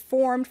that they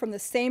formed from the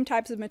same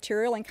types of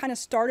material and kind of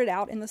started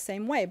out in the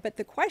same way. But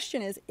the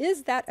question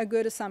is that a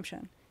good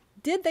assumption?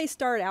 Did they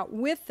start out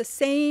with the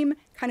same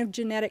kind of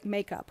genetic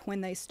makeup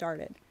when they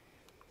started?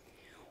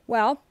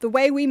 Well, the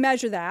way we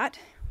measure that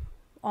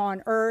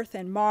on Earth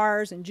and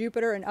Mars and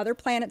Jupiter and other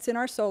planets in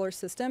our solar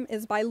system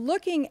is by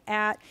looking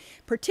at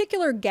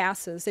particular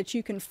gases that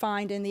you can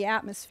find in the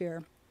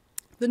atmosphere,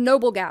 the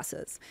noble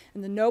gases.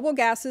 And the noble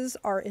gases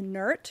are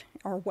inert,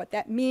 or what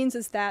that means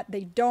is that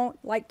they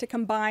don't like to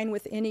combine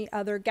with any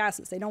other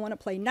gases. They don't want to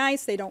play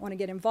nice. They don't want to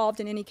get involved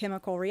in any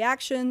chemical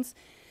reactions.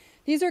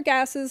 These are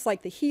gases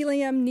like the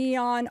helium,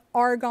 neon,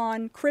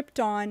 argon,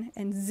 krypton,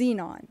 and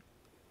xenon.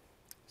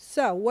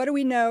 So what do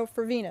we know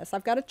for Venus?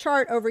 I've got a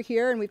chart over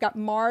here, and we've got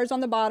Mars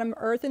on the bottom,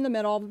 Earth in the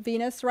middle,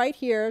 Venus right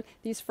here.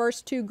 These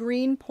first two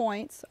green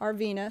points are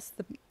Venus,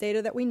 the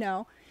data that we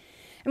know.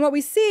 And what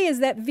we see is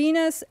that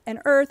Venus and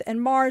Earth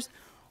and Mars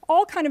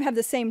all kind of have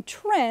the same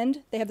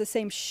trend. They have the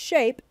same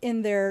shape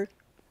in their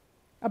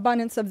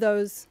abundance of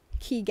those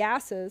key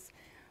gases.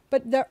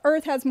 But the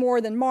Earth has more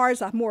than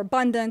Mars, more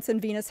abundance,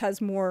 and Venus has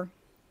more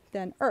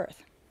than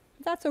Earth.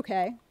 That's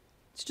okay.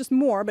 It's just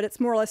more, but it's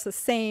more or less the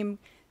same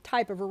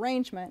type of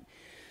arrangement.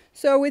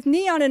 So with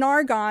neon and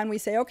argon, we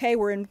say, okay,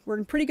 we're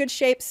in pretty good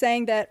shape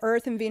saying that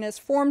Earth and Venus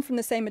formed from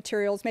the same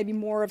materials, maybe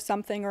more of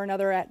something or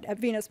another at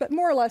Venus, but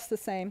more or less the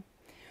same.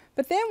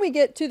 But then we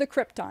get to the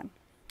krypton,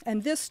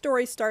 and this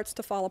story starts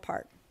to fall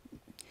apart.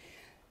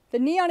 The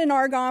neon and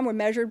argon were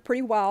measured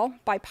pretty well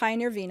by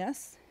Pioneer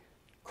Venus.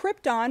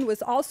 Krypton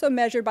was also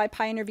measured by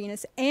Pioneer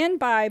Venus and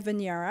by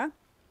Venera,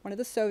 one of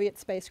the Soviet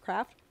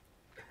spacecraft.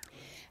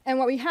 And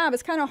what we have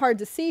is kind of hard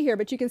to see here,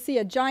 but you can see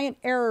a giant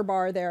error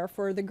bar there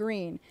for the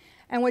green.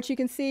 And what you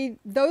can see,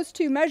 those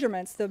two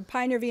measurements, the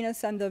Pioneer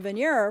Venus and the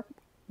Venera,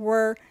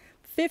 were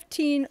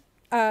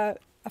a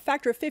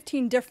factor of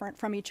 15 different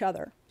from each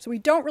other. So we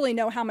don't really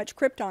know how much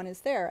krypton is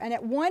there. And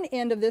at one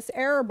end of this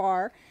error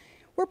bar,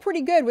 we're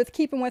pretty good with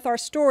keeping with our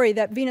story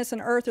that Venus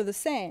and Earth are the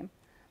same.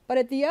 But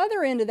at the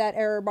other end of that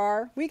error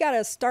bar, we got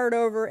to start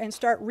over and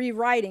start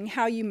rewriting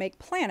how you make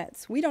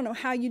planets. We don't know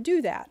how you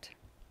do that.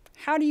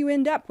 How do you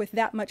end up with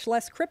that much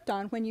less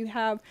krypton when you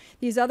have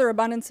these other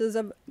abundances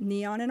of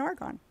neon and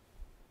argon?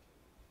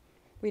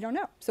 We don't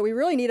know. So we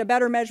really need a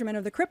better measurement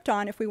of the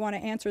krypton if we want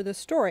to answer this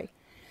story.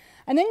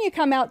 And then you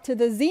come out to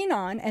the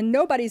xenon, and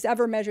nobody's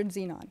ever measured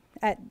xenon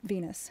at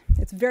Venus.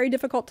 It's very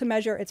difficult to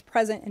measure. It's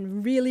present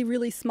in really,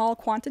 really small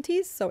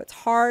quantities, so it's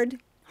hard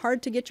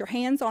to get your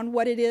hands on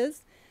what it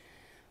is.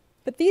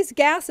 But these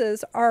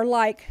gases are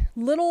like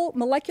little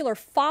molecular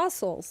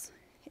fossils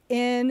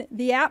in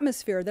the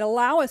atmosphere that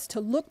allow us to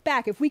look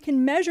back. If we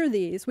can measure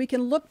these, we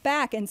can look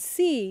back and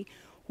see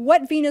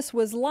what Venus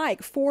was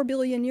like 4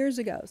 billion years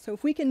ago. So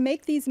if we can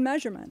make these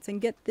measurements and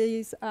get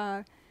these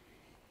abundances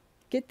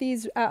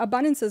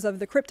of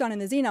the krypton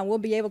and the xenon, we'll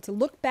be able to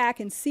look back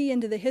and see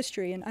into the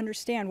history and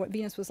understand what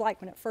Venus was like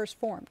when it first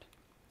formed.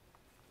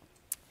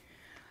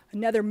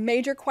 Another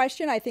major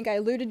question, I think I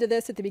alluded to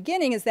this at the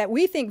beginning, is that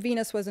we think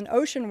Venus was an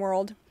ocean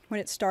world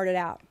when it started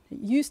out. It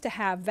used to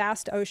have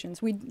vast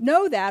oceans. We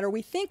know that, or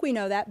we think we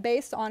know that,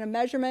 based on a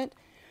measurement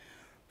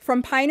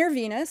from Pioneer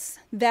Venus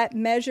that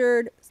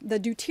measured the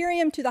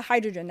deuterium to the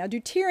hydrogen. Now,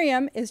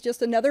 deuterium is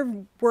just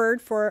another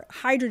word for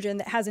hydrogen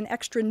that has an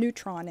extra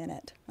neutron in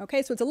it.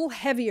 Okay, so it's a little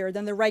heavier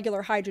than the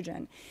regular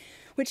hydrogen,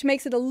 which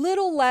makes it a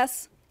little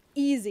less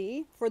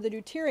easy for the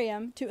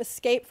deuterium to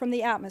escape from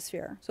the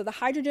atmosphere. So the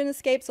hydrogen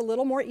escapes a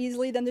little more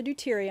easily than the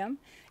deuterium.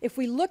 If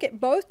we look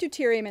at both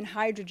deuterium and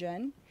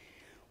hydrogen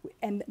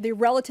and the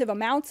relative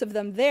amounts of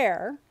them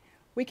there,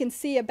 we can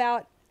see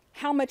about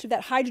how much of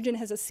that hydrogen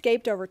has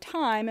escaped over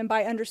time, and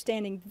by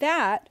understanding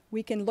that,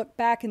 we can look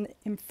back and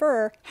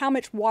infer how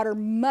much water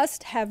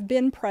must have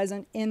been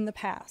present in the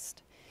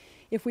past.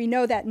 If we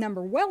know that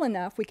number well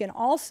enough, we can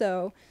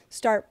also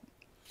start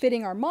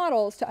fitting our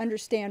models to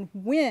understand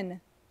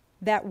when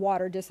that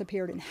water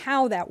disappeared and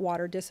how that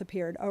water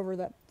disappeared over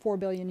the 4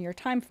 billion year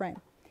time frame.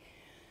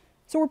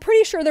 So we're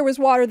pretty sure there was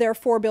water there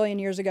 4 billion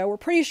years ago. We're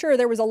pretty sure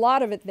there was a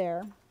lot of it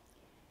there.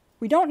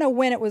 We don't know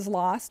when it was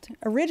lost.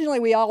 Originally,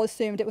 we all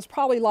assumed it was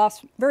probably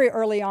lost very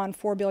early on,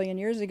 4 billion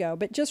years ago.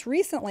 But just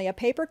recently, a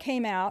paper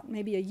came out,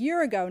 maybe a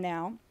year ago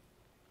now,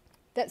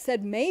 that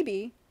said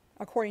maybe,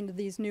 according to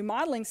these new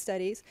modeling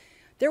studies,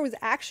 there was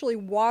actually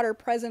water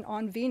present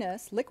on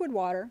Venus, liquid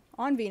water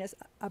on Venus,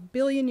 1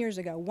 billion years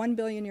ago, 1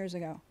 billion years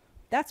ago.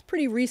 That's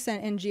pretty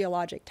recent in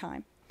geologic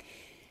time.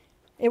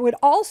 It would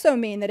also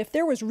mean that if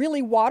there was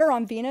really water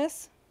on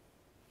Venus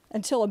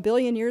until 1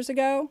 billion years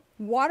ago,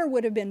 water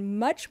would have been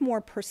much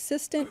more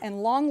persistent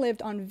and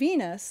long-lived on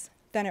Venus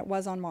than it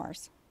was on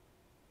Mars.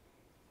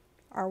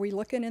 Are we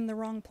looking in the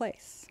wrong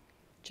place?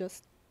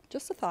 Just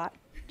a thought.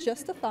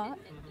 Just a thought.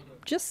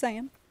 Just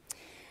saying.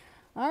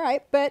 All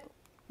right, but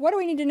what do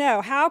we need to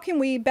know? How can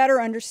we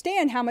better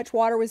understand how much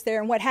water was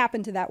there and what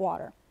happened to that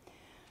water?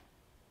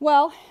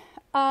 Well,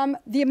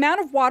 the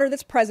amount of water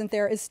that's present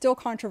there is still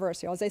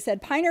controversial. As I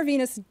said, Pioneer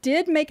Venus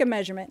did make a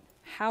measurement.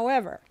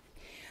 However,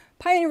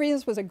 Pioneer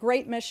Venus was a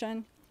great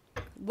mission.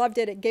 Loved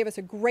it. It gave us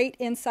a great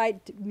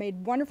insight,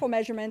 made wonderful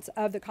measurements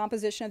of the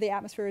composition of the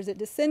atmosphere as it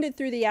descended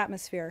through the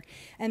atmosphere.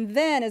 And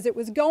then as it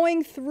was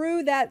going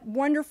through that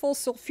wonderful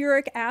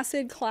sulfuric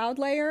acid cloud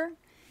layer,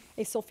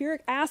 a sulfuric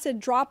acid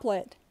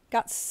droplet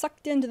got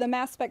sucked into the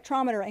mass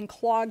spectrometer and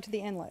clogged the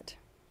inlet.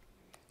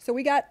 So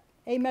we got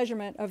a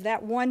measurement of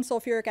that one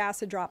sulfuric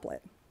acid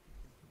droplet,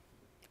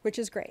 which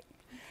is great.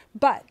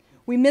 But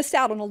we missed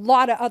out on a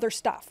lot of other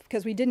stuff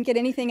because we didn't get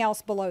anything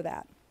else below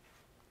that,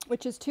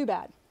 which is too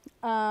bad.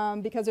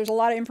 Because there's a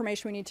lot of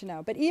information we need to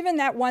know. But even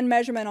that one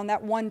measurement on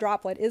that one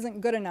droplet isn't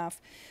good enough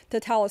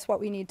to tell us what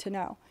we need to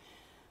know.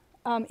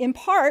 In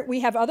part, we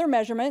have other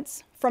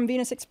measurements from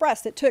Venus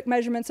Express that took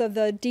measurements of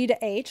the D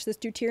to H, this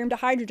deuterium to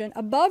hydrogen,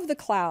 above the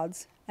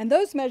clouds. And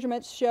those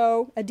measurements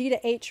show a D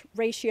to H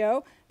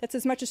ratio that's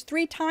as much as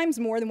 3 times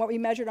more than what we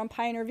measured on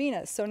Pioneer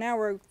Venus. So now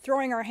we're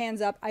throwing our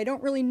hands up. I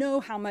don't really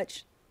know how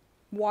much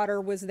water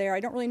was there. I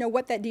don't really know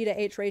what that D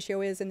to H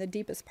ratio is in the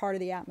deepest part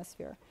of the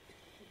atmosphere.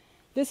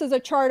 This is a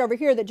chart over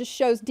here that just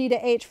shows D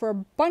to H for a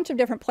bunch of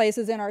different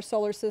places in our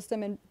solar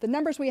system, and the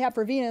numbers we have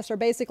for Venus are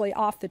basically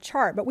off the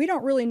chart, but we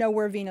don't really know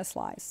where Venus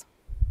lies.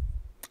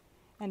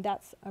 And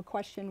that's a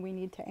question we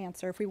need to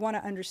answer if we want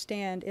to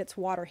understand its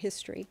water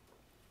history.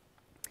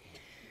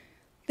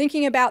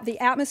 Thinking about the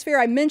atmosphere,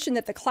 I mentioned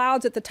that the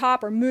clouds at the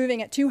top are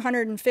moving at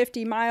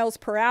 250 miles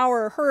per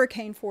hour,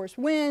 hurricane force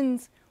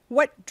winds.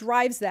 What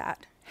drives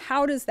that?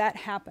 How does that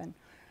happen?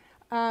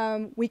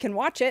 We can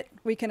watch it,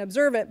 we can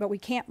observe it, but we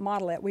can't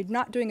model it. We're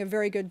not doing a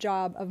very good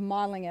job of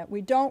modeling it.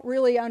 We don't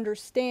really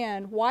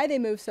understand why they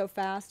move so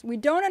fast. We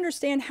don't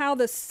understand how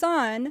the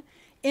sun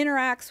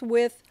interacts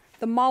with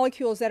the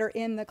molecules that are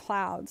in the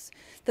clouds,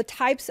 the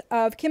types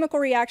of chemical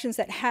reactions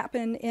that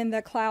happen in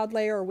the cloud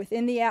layer or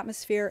within the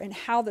atmosphere, and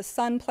how the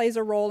sun plays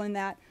a role in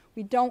that,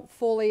 we don't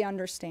fully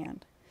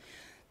understand.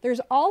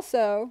 There's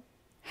also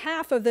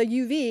half of the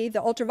UV,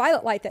 the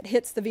ultraviolet light that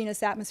hits the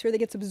Venus atmosphere, that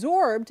gets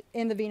absorbed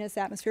in the Venus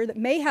atmosphere, that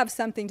may have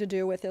something to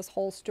do with this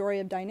whole story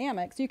of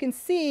dynamics. You can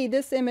see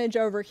this image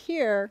over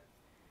here,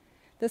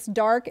 this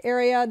dark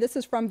area. This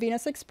is from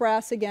Venus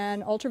Express,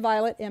 again,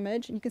 ultraviolet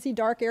image. You can see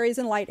dark areas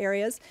and light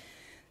areas.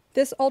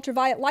 This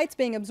ultraviolet light's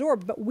being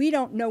absorbed, but we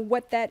don't know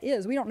what that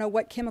is. We don't know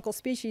what chemical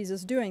species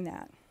is doing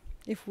that.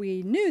 If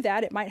we knew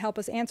that, it might help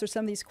us answer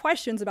some of these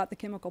questions about the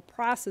chemical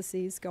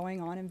processes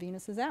going on in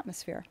Venus's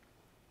atmosphere.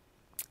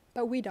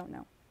 But we don't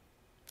know.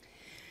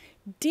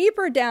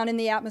 Deeper down in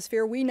the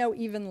atmosphere, we know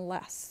even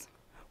less.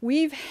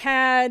 We've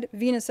had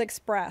Venus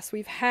Express,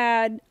 we've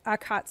had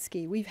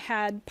Akatsuki, we've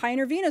had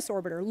Pioneer Venus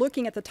Orbiter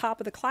looking at the top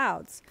of the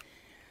clouds.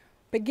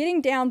 But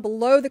getting down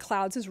below the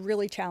clouds is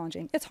really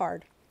challenging. It's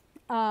hard.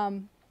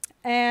 So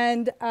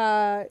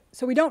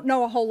we don't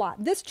know a whole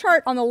lot. This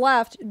chart on the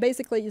left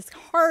basically is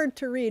hard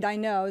to read, I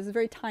know, it's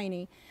very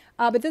tiny.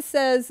 But this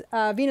says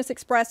Venus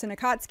Express and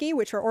Akatsuki,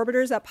 which are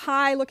orbiters up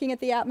high looking at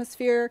the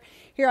atmosphere.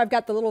 Here I've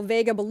got the little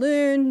Vega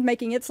balloon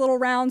making its little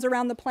rounds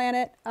around the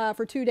planet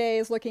for 2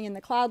 days looking in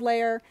the cloud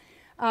layer.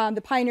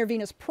 The Pioneer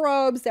Venus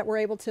probes that were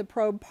able to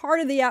probe part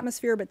of the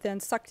atmosphere but then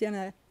sucked in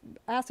an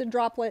acid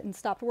droplet and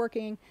stopped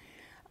working.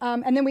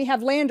 And then we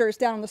have landers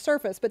down on the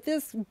surface. But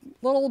this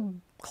little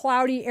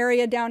cloudy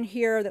area down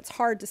here that's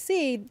hard to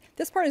see,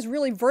 this part is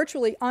really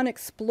virtually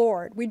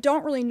unexplored. We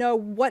don't really know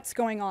what's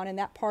going on in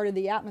that part of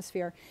the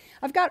atmosphere.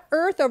 I've got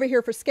Earth over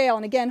here for scale,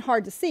 and again,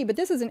 hard to see, but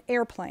this is an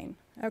airplane,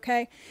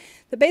 okay?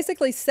 That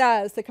basically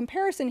says, the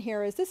comparison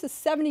here is this is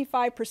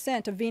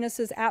 75% of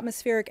Venus's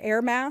atmospheric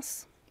air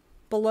mass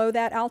below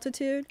that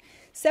altitude.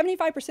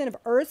 75% of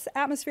Earth's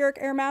atmospheric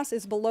air mass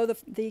is below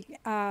the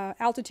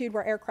altitude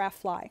where aircraft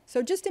fly.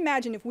 So just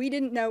imagine if we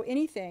didn't know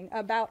anything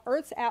about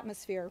Earth's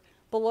atmosphere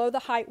below the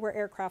height where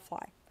aircraft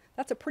fly.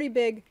 That's a pretty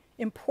big,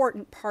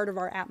 important part of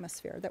our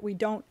atmosphere that we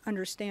don't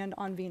understand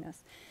on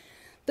Venus.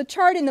 The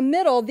chart in the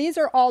middle, these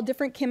are all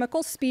different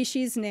chemical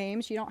species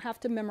names. You don't have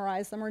to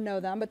memorize them or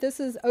know them, but this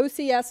is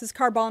OCS is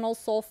carbonyl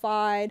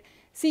sulfide,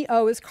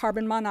 CO is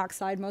carbon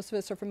monoxide. Most of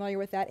us are familiar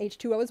with that.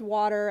 H2O is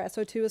water,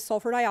 SO2 is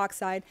sulfur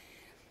dioxide.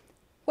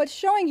 What's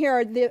showing here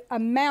are the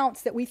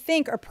amounts that we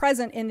think are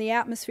present in the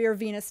atmosphere of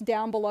Venus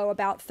down below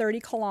about 30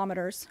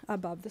 kilometers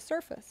above the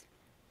surface.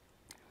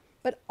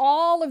 But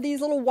all of these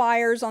little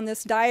wires on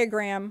this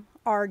diagram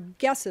are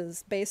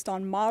guesses based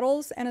on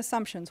models and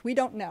assumptions. We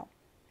don't know.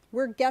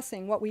 We're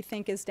guessing what we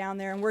think is down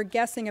there, and we're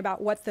guessing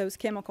about what those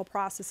chemical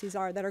processes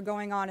are that are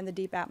going on in the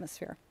deep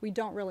atmosphere. We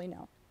don't really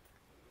know.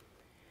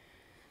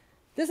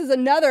 This is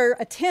another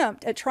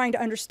attempt at trying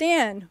to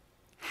understand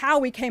how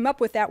we came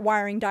up with that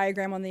wiring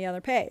diagram on the other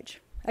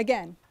page.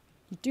 Again,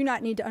 you do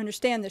not need to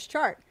understand this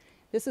chart.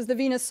 This is the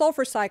Venus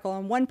sulfur cycle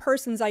and one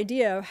person's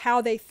idea of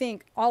how they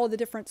think all of the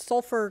different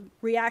sulfur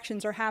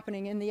reactions are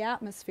happening in the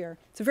atmosphere.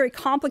 It's a very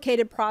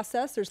complicated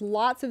process. There's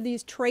lots of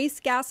these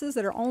trace gases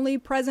that are only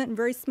present in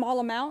very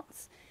small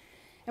amounts.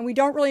 And we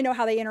don't really know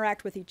how they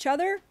interact with each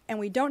other, and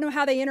we don't know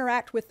how they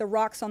interact with the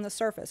rocks on the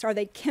surface. Are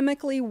they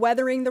chemically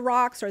weathering the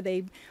rocks? Are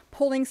they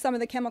pulling some of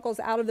the chemicals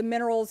out of the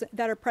minerals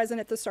that are present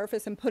at the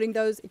surface and putting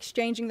those,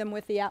 exchanging them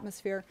with the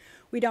atmosphere?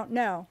 We don't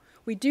know.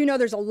 We do know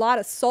there's a lot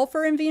of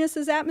sulfur in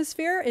Venus's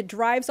atmosphere. It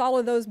drives all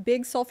of those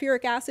big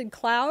sulfuric acid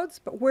clouds,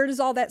 but where does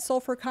all that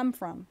sulfur come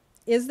from?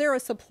 Is there a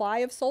supply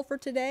of sulfur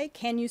today?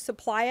 Can you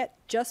supply it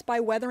just by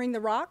weathering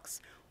the rocks?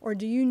 Or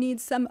do you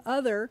need some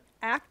other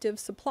active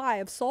supply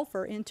of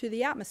sulfur into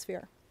the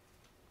atmosphere?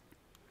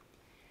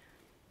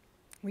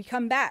 We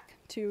come back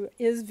to,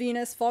 is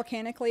Venus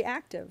volcanically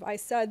active? I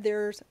said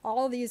there's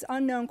all these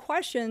unknown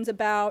questions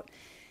about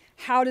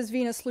how does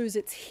Venus lose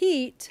its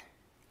heat?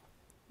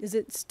 Is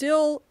it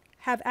still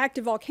have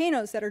active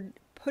volcanoes that are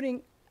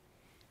putting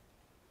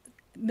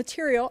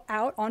material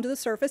out onto the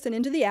surface and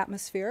into the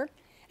atmosphere?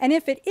 And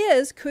if it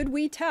is, could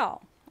we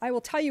tell? I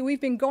will tell you,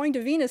 we've been going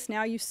to Venus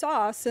now, you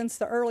saw, since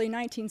the early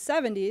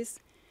 1970s,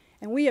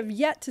 and we have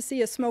yet to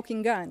see a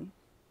smoking gun.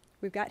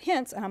 We've got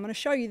hints, and I'm going to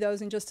show you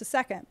those in just a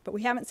second, but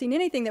we haven't seen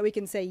anything that we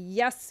can say,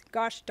 yes,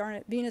 gosh darn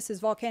it, Venus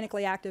is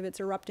volcanically active, it's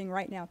erupting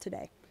right now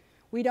today.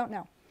 We don't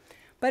know.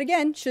 But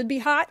again, should be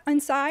hot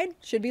inside,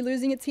 should be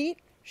losing its heat,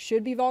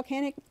 should be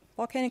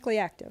volcanically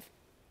active.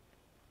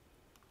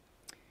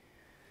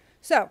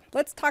 So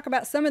let's talk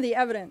about some of the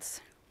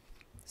evidence,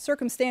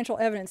 circumstantial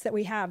evidence that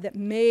we have that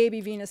maybe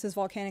Venus is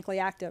volcanically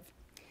active.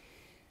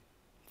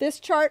 This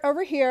chart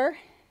over here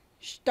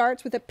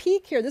starts with a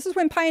peak here. This is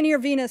when Pioneer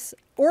Venus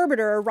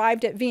orbiter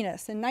arrived at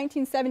Venus in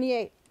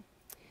 1978.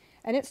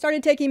 And it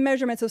started taking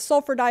measurements of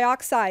sulfur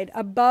dioxide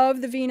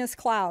above the Venus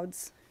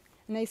clouds.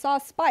 And they saw a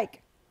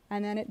spike.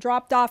 And then it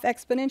dropped off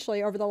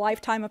exponentially over the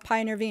lifetime of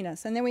Pioneer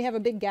Venus. And then we have a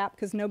big gap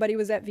because nobody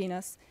was at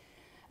Venus.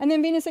 And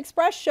then Venus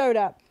Express showed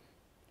up.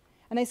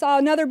 And they saw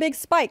another big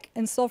spike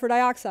in sulfur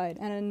dioxide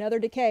and another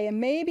decay.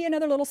 And maybe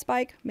another little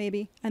spike,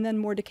 maybe, and then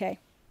more decay.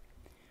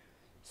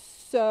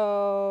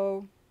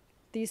 So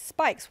these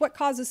spikes, what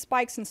causes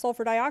spikes in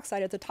sulfur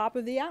dioxide at the top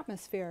of the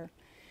atmosphere?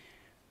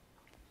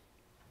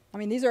 I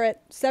mean, these are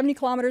at 70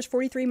 kilometers,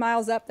 43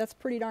 miles up. That's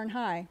pretty darn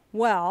high.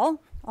 Well,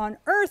 on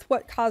Earth,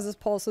 what causes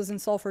pulses in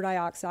sulfur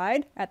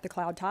dioxide at the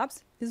cloud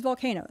tops is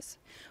volcanoes.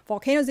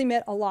 Volcanoes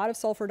emit a lot of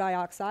sulfur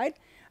dioxide.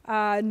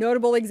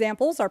 Notable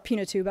examples are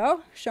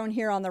Pinatubo, shown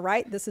here on the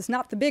right. This is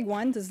not the big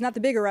one. This is not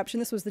the big eruption.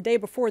 This was the day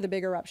before the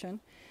big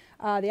eruption.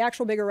 The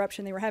actual big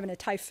eruption, they were having a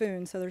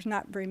typhoon, so there's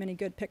not very many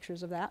good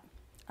pictures of that.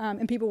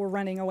 And people were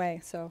running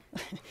away, so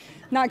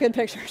not good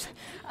pictures.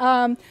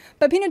 But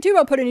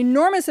Pinatubo put an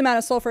enormous amount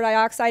of sulfur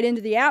dioxide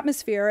into the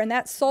atmosphere, and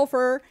that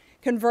sulfur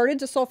converted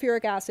to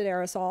sulfuric acid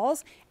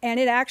aerosols, and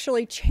it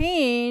actually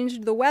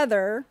changed the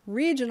weather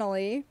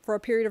regionally for a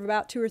period of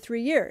about 2 or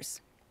 3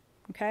 years.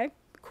 Okay?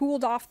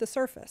 Cooled off the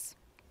surface.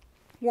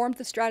 Warmed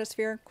the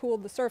stratosphere,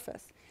 cooled the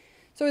surface.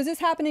 So is this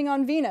happening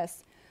on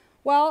Venus?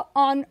 Well,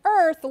 on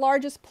Earth, the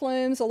largest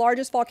plumes, the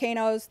largest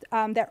volcanoes,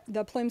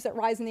 the plumes that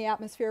rise in the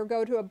atmosphere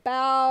go to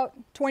about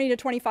 20 to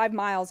 25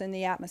 miles in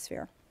the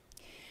atmosphere.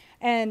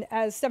 And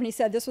as Stephanie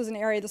said, this was an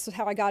area, this is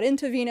how I got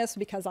into Venus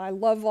because I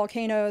love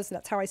volcanoes.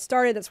 That's how I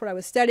started. That's what I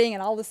was studying.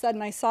 And all of a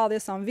sudden I saw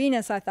this on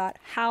Venus. I thought,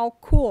 how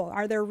cool.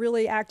 Are there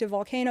really active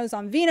volcanoes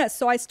on Venus?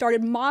 So I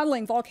started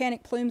modeling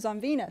volcanic plumes on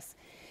Venus.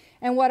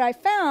 And what I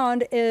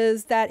found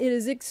is that it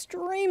is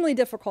extremely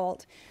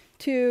difficult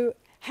to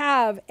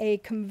have a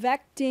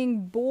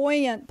convecting,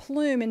 buoyant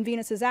plume in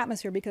Venus's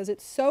atmosphere because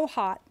it's so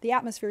hot, the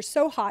atmosphere is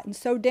so hot and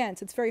so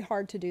dense, it's very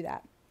hard to do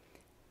that.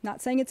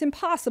 Not saying it's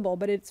impossible,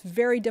 but it's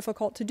very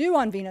difficult to do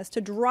on Venus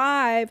to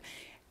drive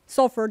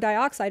sulfur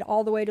dioxide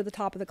all the way to the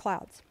top of the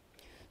clouds.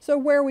 So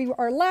where we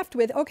are left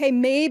with, okay,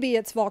 maybe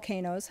it's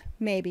volcanoes,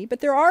 maybe,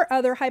 but there are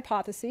other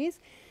hypotheses.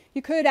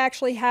 You could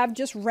actually have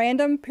just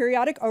random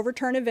periodic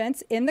overturn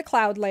events in the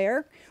cloud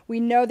layer. We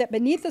know that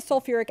beneath the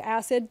sulfuric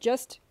acid,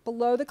 just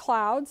below the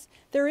clouds,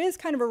 there is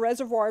kind of a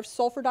reservoir of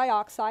sulfur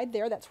dioxide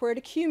there. That's where it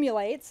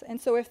accumulates. And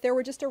so if there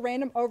were just a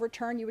random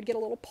overturn, you would get a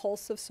little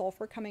pulse of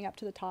sulfur coming up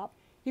to the top.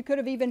 You could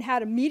have even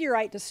had a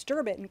meteorite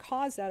disturb it and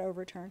cause that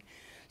overturn.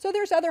 So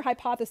there's other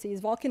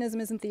hypotheses.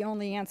 Volcanism isn't the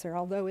only answer,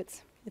 although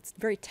it's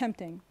very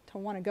tempting to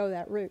want to go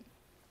that route.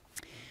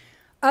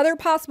 Other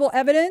possible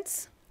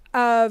evidence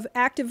of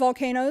active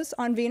volcanoes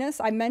on Venus.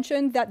 I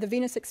mentioned that the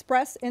Venus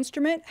Express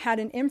instrument had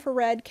an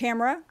infrared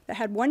camera that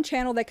had one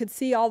channel that could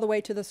see all the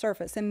way to the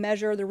surface and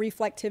measure the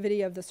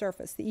reflectivity of the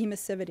surface, the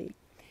emissivity.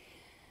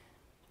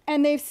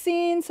 And they've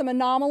seen some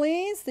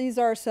anomalies. These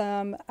are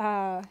some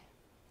high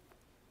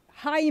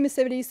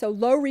emissivity, so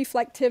low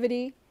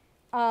reflectivity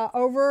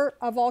over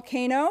a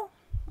volcano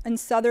in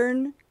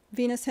southern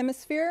Venus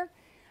hemisphere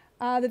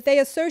that they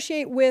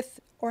associate with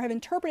or have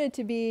interpreted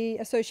to be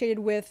associated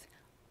with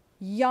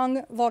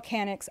young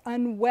volcanics,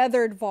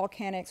 unweathered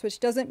volcanics, which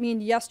doesn't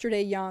mean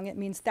yesterday young, it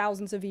means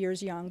thousands of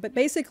years young, but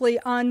basically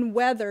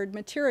unweathered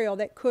material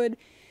that could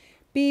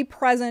be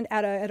present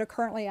at a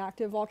currently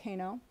active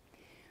volcano.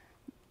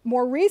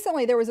 More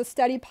recently, there was a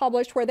study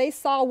published where they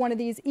saw one of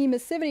these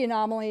emissivity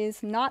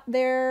anomalies, not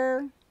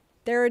there,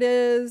 there it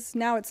is,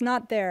 now it's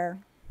not there.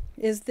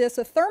 Is this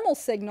a thermal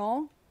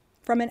signal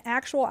from an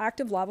actual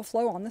active lava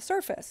flow on the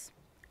surface?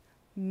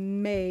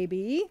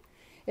 Maybe.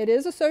 It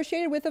is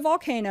associated with a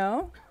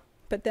volcano,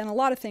 but then a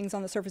lot of things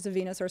on the surface of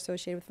Venus are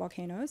associated with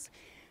volcanoes.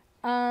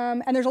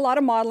 And there's a lot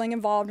of modeling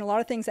involved and a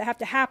lot of things that have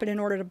to happen in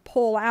order to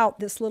pull out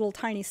this little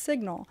tiny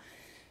signal.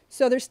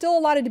 So there's still a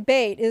lot of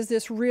debate. Is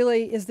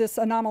this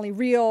anomaly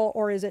real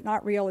or is it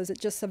not real? Is it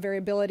just some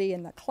variability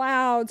in the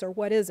clouds or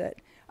what is it?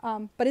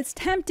 But it's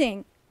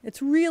tempting.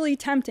 It's really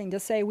tempting to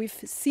say we've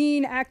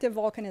seen active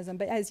volcanism,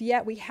 but as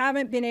yet we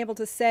haven't been able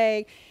to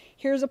say,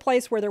 here's a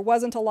place where there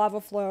wasn't a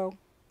lava flow,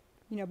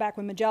 you know, back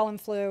when Magellan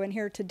flew, and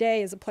here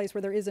today is a place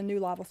where there is a new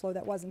lava flow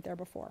that wasn't there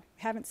before.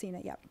 Haven't seen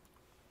it yet.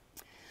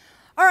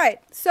 All right,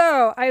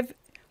 so I've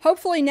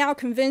hopefully now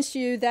convinced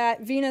you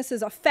that Venus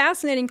is a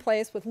fascinating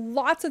place with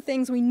lots of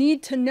things we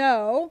need to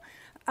know,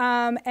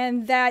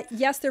 and that,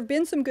 yes, there have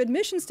been some good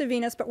missions to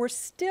Venus, but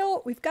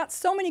we've got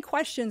so many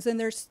questions, and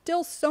there's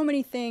still so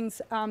many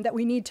things that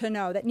we need to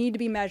know, that need to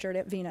be measured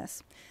at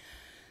Venus.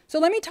 So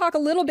let me talk a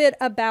little bit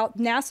about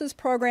NASA's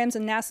programs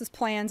and NASA's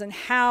plans and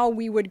how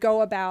we would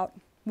go about,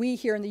 we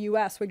here in the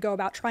US would go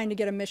about trying to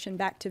get a mission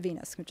back to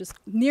Venus, which is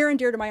near and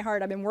dear to my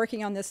heart. I've been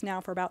working on this now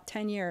for about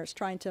 10 years,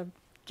 trying to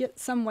get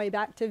some way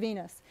back to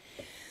Venus.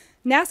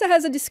 NASA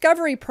has a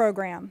discovery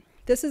program.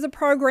 This is a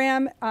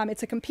program,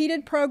 it's a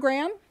competed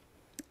program.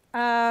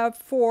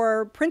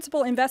 for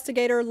principal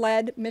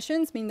investigator-led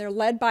missions, meaning they're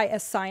led by a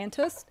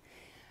scientist.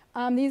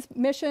 These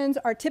missions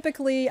are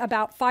typically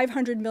about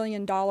 $500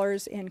 million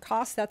in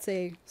cost. That's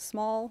a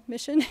small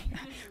mission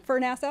for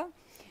NASA.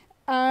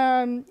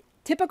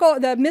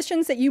 The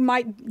missions that you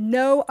might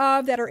know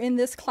of that are in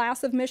this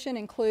class of mission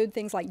include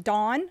things like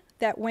Dawn,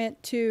 that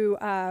went to,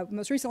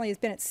 most recently has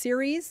been at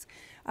Ceres,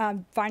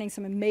 finding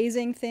some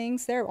amazing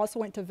things there. Also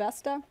went to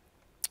Vesta.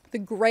 The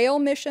Grail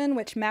mission,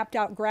 which mapped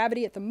out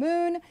gravity at the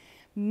moon.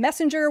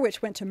 Messenger,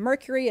 which went to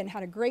Mercury and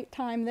had a great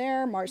time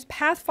there. Mars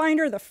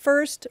Pathfinder, the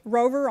first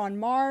rover on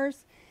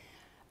Mars.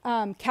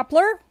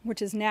 Kepler,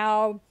 which is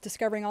now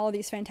discovering all of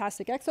these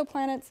fantastic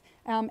exoplanets.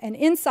 And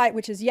InSight,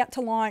 which is yet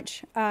to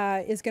launch,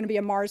 is going to be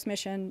a Mars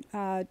mission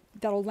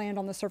that'll land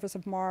on the surface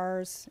of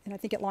Mars. And I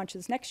think it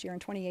launches next year in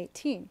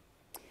 2018.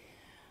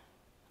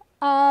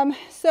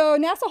 So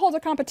NASA holds a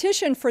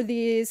competition for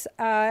these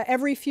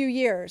every few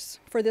years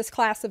for this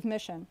class of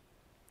mission.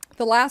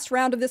 The last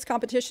round of this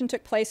competition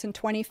took place in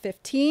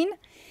 2015,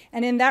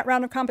 and in that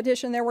round of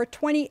competition there were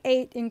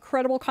 28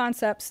 incredible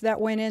concepts that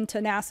went into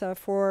NASA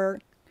for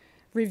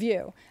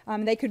review.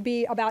 They could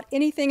be about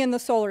anything in the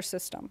solar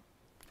system.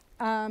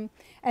 And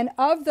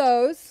of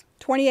those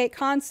 28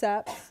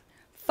 concepts,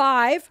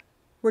 5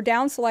 were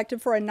down selected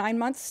for a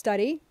 9-month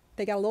study.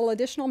 They got a little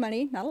additional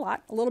money, not a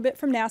lot, a little bit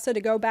from NASA to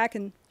go back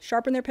and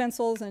sharpen their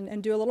pencils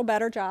and do a little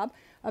better job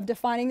of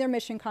defining their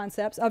mission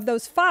concepts. Of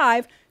those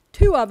 5,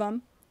 2 of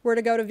them were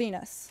to go to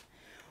Venus.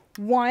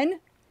 1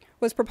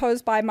 was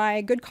proposed by my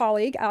good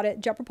colleague out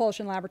at Jet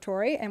Propulsion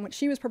Laboratory, and what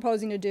she was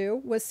proposing to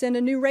do was send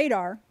a new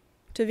radar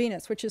to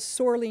Venus, which is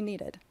sorely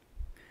needed.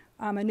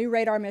 A new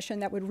radar mission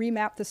that would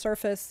remap the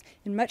surface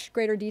in much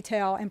greater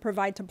detail and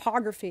provide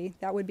topography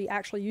that would be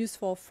actually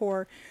useful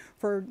for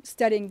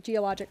studying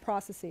geologic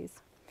processes.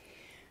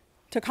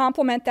 To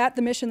complement that,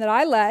 the mission that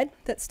I led,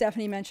 that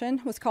Stephanie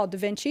mentioned, was called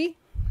DAVINCI,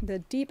 the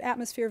Deep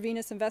Atmosphere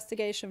Venus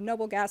Investigation of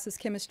Noble Gases,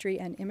 Chemistry,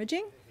 and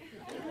Imaging.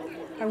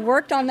 I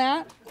worked on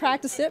that,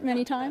 practiced it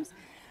many times.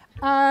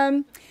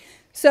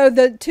 So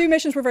the 2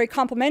 missions were very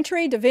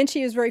complementary.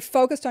 DAVINCI is very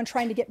focused on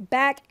trying to get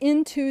back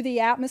into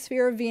the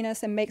atmosphere of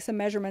Venus and make some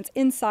measurements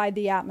inside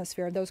the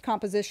atmosphere, those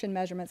composition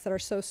measurements that are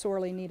so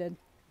sorely needed.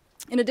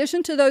 In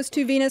addition to those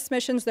 2 Venus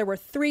missions, there were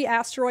 3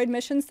 asteroid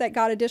missions that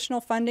got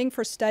additional funding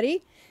for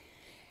study.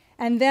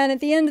 And then at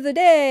the end of the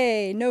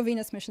day, no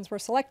Venus missions were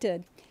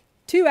selected.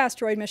 2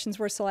 asteroid missions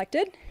were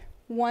selected.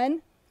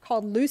 One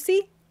called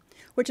Lucy,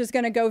 which is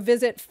going to go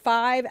visit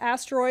 5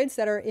 asteroids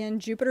that are in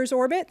Jupiter's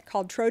orbit,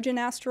 called Trojan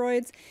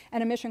asteroids,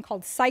 and a mission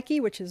called Psyche,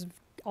 which is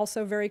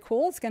also very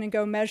cool. It's going to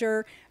go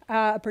measure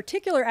a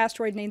particular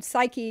asteroid named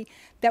Psyche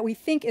that we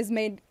think is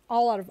made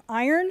all out of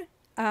iron.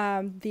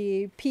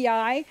 The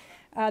PI,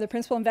 the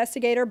principal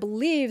investigator,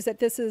 believes that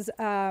this is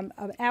an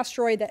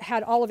asteroid that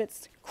had all of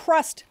its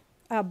crust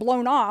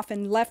blown off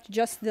and left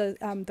just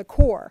the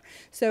core.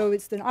 So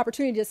it's an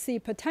opportunity to see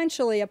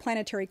potentially a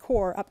planetary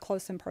core up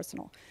close and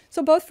personal.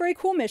 So both very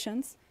cool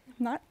missions.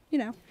 Not, I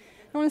don't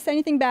want to say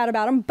anything bad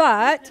about them,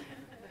 but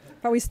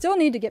we still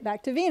need to get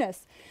back to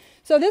Venus.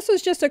 So this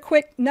was just a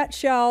quick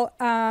nutshell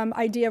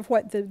idea of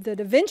what the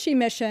DAVINCI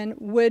mission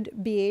would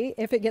be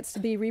if it gets to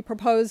be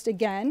reproposed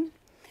again.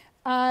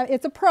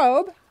 It's a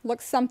probe,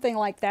 looks something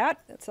like that.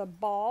 It's a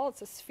ball,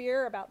 it's a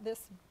sphere about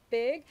this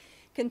big,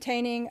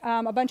 containing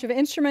a bunch of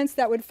instruments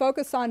that would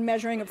focus on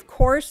measuring, of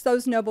course,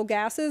 those noble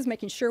gases,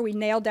 making sure we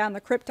nailed down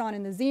the krypton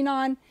and the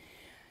xenon,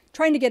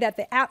 trying to get at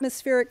the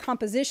atmospheric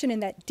composition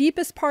in that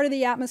deepest part of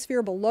the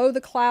atmosphere below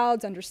the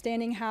clouds,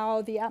 understanding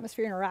how the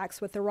atmosphere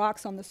interacts with the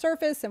rocks on the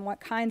surface and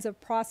what kinds of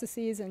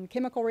processes and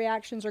chemical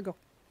reactions are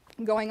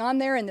going on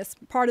there in this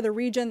part of the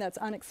region that's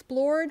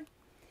unexplored.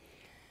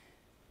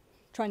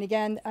 Trying to,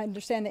 again,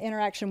 understand the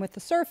interaction with the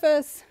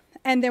surface.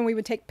 And then we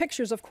would take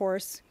pictures, of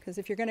course, because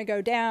if you're going to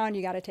go down,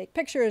 you got to take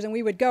pictures. And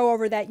we would go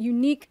over that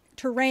unique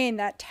terrain,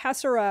 that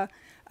tessera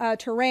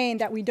terrain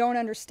that we don't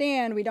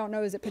understand, we don't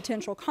know is it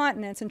potential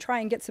continents, and try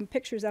and get some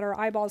pictures that our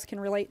eyeballs can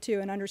relate to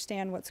and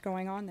understand what's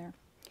going on there.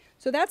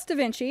 So that's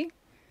DAVINCI,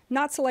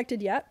 not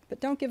selected yet, but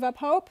don't give up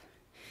hope,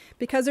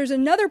 because there's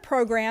another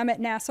program at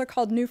NASA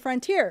called New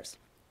Frontiers.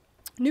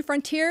 New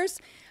Frontiers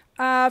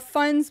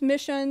funds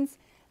missions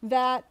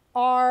that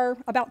are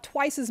about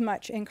twice as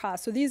much in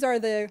cost. So these are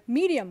the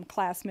medium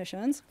class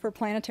missions for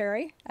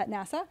planetary at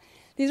NASA.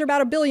 These are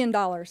about $1 billion.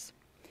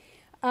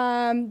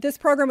 This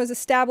program was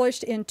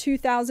established in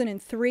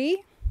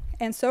 2003,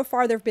 and so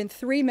far there have been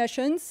 3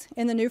 missions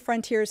in the New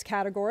Frontiers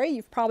category.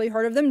 You've probably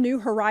heard of them.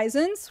 New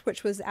Horizons,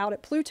 which was out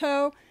at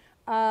Pluto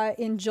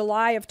in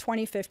July of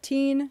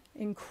 2015.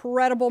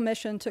 Incredible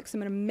mission, took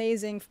some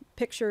amazing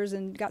pictures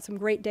and got some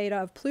great data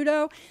of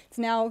Pluto. It's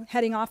now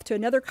heading off to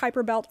another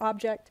Kuiper Belt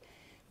object.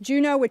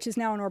 Juno, which is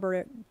now in orbit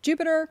at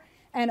Jupiter,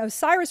 and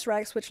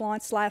OSIRIS-REx, which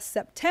launched last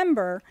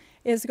September,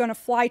 is going to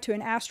fly to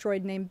an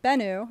asteroid named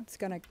Bennu. It's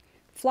going to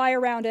fly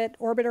around it,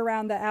 orbit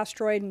around the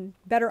asteroid, and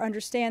better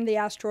understand the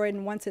asteroid.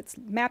 And once it's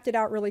mapped it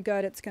out really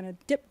good, it's going to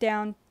dip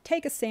down,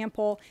 take a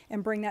sample,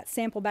 and bring that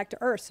sample back to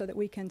Earth so that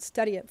we can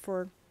study it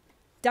for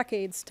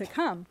decades to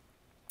come.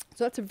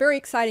 So that's a very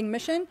exciting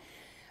mission.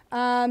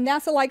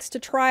 NASA likes to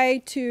try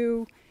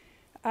to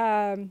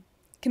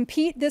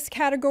compete this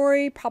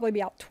category probably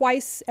about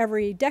twice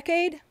every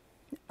decade.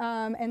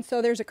 And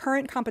so there's a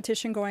current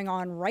competition going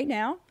on right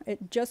now.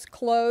 It just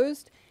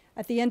closed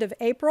at the end of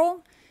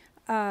April.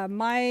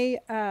 My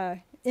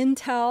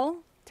intel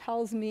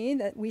tells me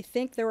that we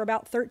think there were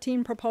about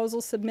 13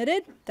 proposals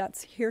submitted.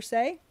 That's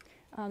hearsay.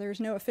 There's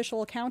no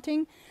official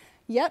accounting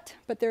yet,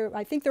 but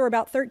I think there were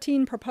about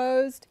 13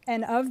 proposed.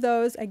 And of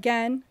those,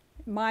 again,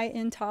 my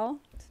intel,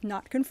 it's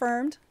not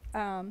confirmed,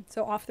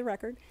 so off the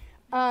record,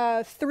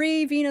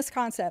 3 Venus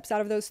concepts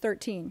out of those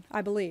 13,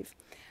 I believe.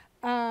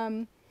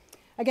 Again,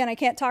 I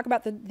can't talk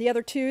about the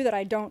other 2 that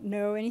I don't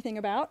know anything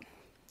about,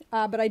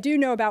 but I do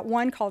know about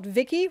one called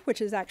Vicky, which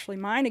is actually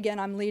mine. Again,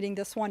 I'm leading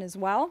this one as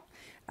well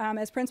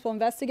as principal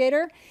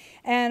investigator.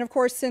 And of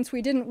course, since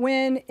we didn't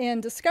win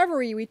in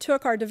discovery, we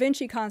took our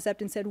DAVINCI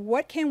concept and said,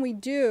 what can we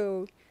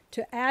do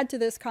to add to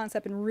this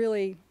concept and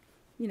really,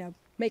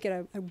 make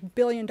it a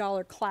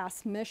billion-dollar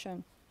class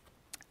mission?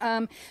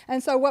 And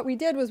so what we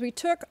did was we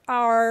took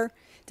our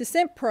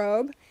descent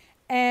probe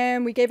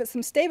and we gave it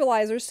some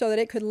stabilizers so that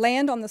it could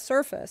land on the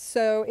surface.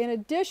 So in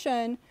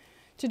addition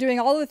to doing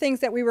all of the things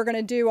that we were going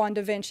to do on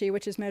DAVINCI,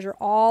 which is measure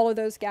all of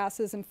those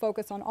gases and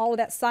focus on all of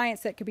that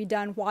science that could be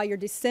done while you're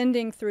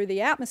descending through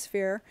the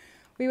atmosphere,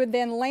 we would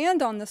then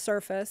land on the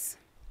surface,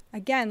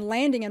 again,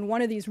 landing in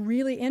one of these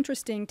really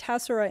interesting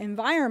tessera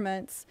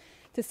environments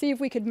to see if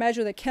we could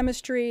measure the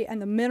chemistry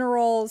and the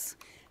minerals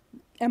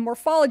and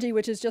morphology,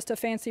 which is just a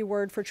fancy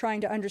word for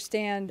trying to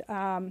understand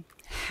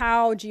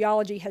how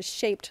geology has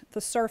shaped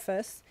the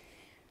surface.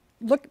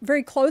 Look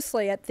very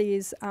closely at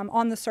these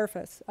on the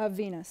surface of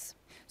Venus.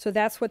 So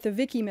that's what the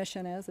Vicky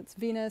mission is. It's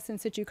Venus in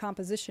situ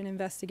composition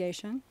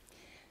investigation.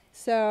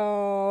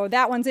 So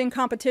that one's in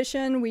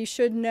competition. We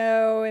should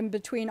know in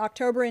between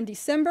October and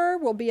December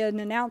will be an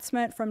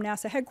announcement from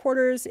NASA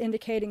headquarters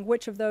indicating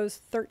which of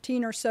those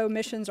 13 or so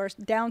missions are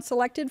down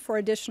selected for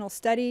additional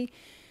study.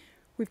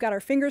 We've got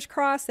our fingers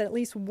crossed that at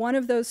least one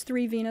of those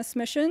 3 Venus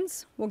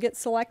missions will get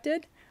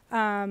selected.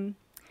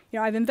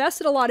 I've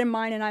invested a lot in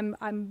mine, and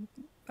I'm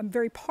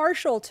very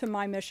partial to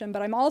my mission,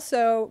 but I'm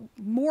also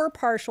more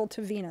partial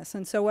to Venus.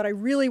 And so what I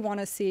really want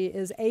to see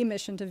is a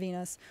mission to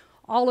Venus.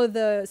 All of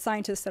the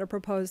scientists that have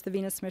proposed the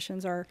Venus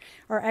missions are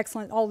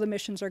excellent. All the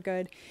missions are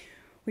good.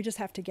 We just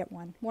have to get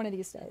one of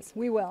these days.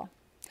 We will.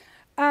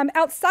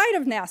 Outside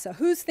of NASA,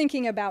 who's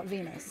thinking about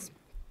Venus?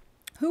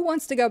 Who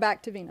wants to go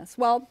back to Venus?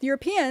 Well, the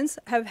Europeans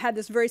have had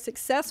this very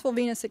successful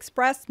Venus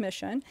Express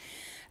mission,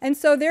 and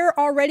so they're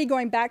already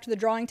going back to the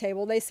drawing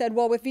table. They said,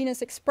 well, with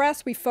Venus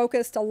Express, we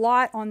focused a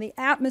lot on the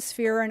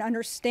atmosphere and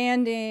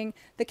understanding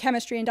the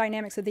chemistry and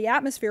dynamics of the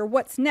atmosphere.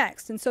 What's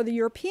next? And so the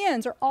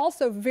Europeans are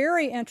also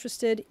very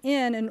interested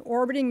in an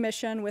orbiting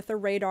mission with a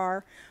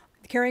radar,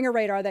 carrying a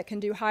radar that can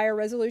do higher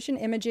resolution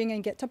imaging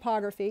and get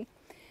topography.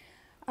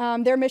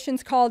 Their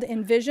mission's called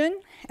Envision,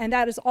 and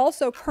that is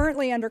also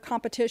currently under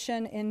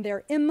competition in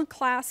their M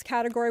class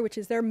category, which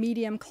is their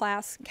medium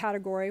class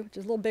category, which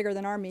is a little bigger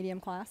than our medium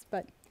class,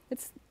 but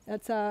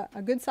it's a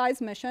good sized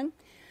mission.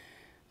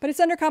 But it's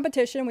under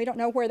competition. We don't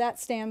know where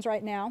that stands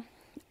right now.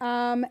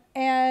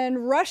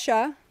 And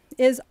Russia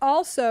is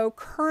also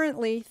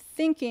currently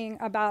thinking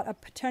about a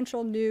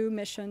potential new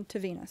mission to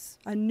Venus,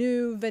 a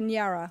new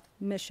Venera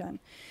mission.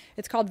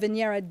 It's called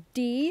Venera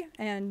D,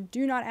 and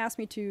do not ask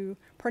me to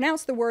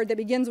pronounce the word that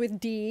begins with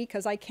D,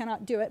 because I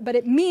cannot do it, but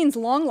it means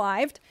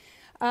long-lived,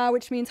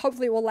 which means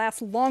hopefully it will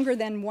last longer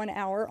than 1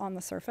 hour on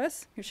the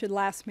surface. It should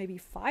last maybe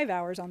 5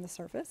 hours on the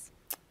surface.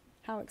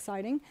 How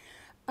exciting.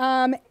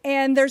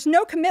 And there's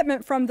no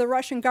commitment from the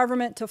Russian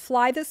government to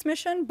fly this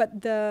mission,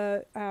 but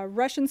the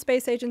Russian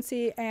Space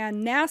Agency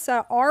and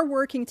NASA are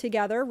working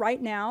together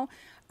right now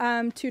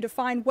to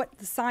define what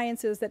the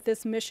science is that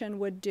this mission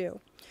would do.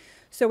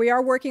 So we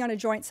are working on a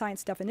joint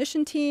science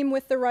definition team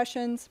with the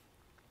Russians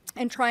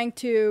and trying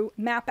to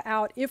map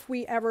out if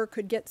we ever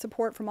could get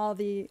support from all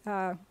the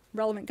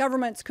relevant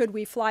governments, could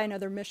we fly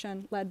another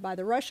mission led by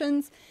the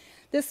Russians.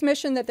 This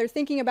mission that they're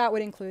thinking about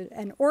would include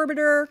an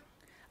orbiter,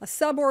 a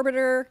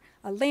suborbiter,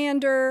 a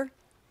lander,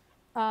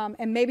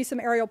 and maybe some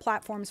aerial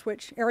platforms,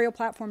 which aerial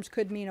platforms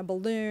could mean a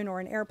balloon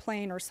or an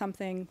airplane or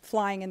something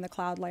flying in the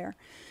cloud layer.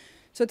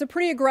 So it's a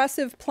pretty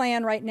aggressive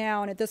plan right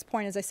now, and at this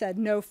point, as I said,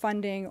 no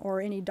funding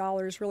or any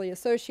dollars really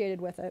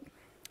associated with it.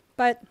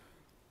 But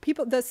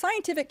the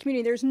scientific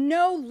community, there's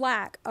no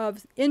lack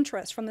of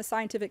interest from the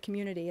scientific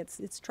community.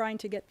 It's trying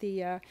to get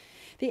the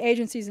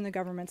agencies and the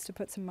governments to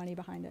put some money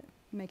behind it,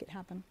 make it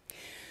happen.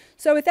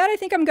 So with that, I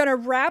think I'm going to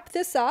wrap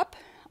this up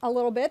a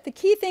little bit. The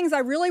key things I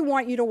really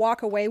want you to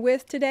walk away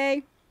with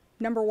today,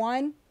 number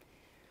one,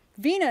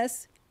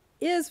 Venus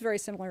is very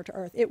similar to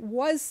Earth. It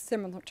was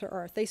similar to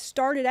Earth. They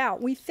started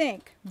out, we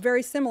think,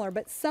 very similar,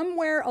 but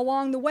somewhere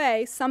along the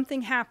way,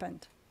 something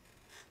happened.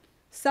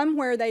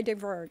 Somewhere they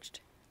diverged,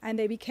 and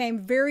they became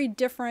very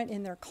different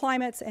in their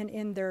climates and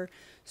in their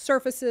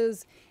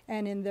surfaces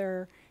and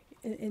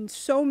in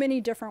so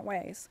many different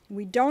ways.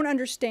 We don't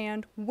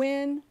understand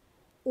when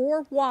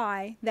or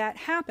why that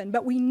happened,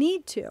 but we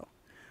need to.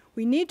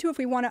 We need to if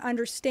we want to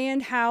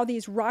understand how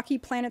these rocky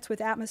planets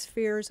with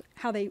atmospheres,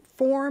 how they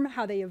form,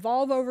 how they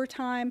evolve over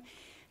time.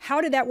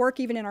 How did that work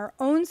even in our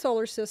own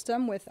solar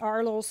system with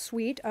our little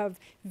suite of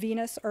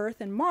Venus,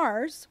 Earth, and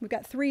Mars? We've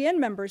got 3 end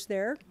members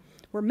there.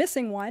 We're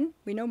missing one.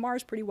 We know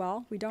Mars pretty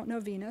well. We don't know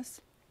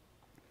Venus.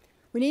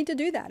 We need to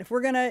do that. If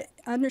we're going to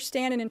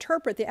understand and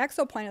interpret the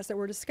exoplanets that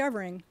we're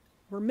discovering,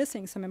 we're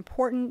missing some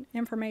important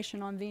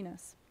information on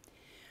Venus.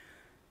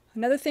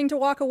 Another thing to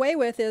walk away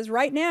with is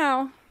right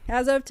now,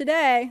 as of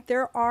today,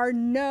 there are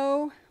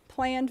no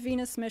planned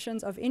Venus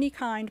missions of any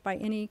kind by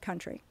any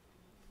country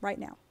right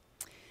now.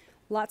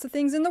 Lots of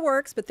things in the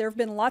works, but there have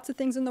been lots of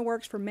things in the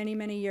works for many,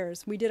 many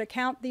years. We did a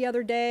count the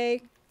other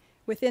day.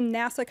 Within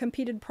NASA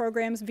competed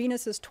programs,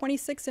 Venus is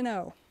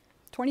 26-0.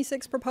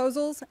 26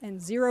 proposals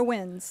and 0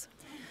 wins.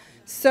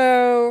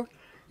 So,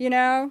 you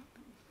know,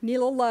 need a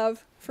little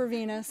love for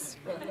Venus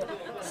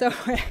so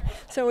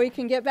we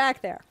can get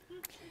back there.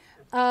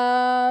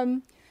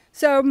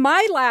 So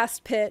my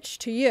last pitch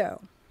to you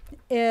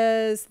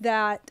is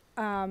that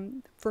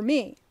for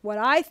me, what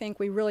I think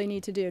we really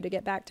need to do to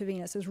get back to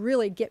Venus is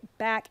really get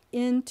back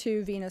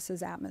into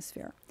Venus's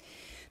atmosphere.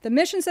 The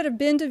missions that have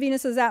been to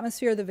Venus's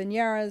atmosphere, the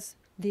Veneras,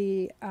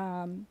 the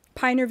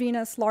Pioneer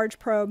Venus Large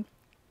Probe,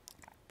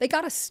 they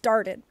got us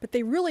started, but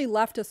they really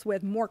left us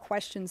with more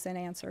questions than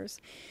answers.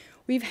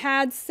 We've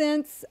had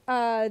since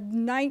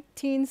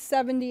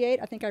 1978,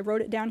 I think I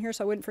wrote it down here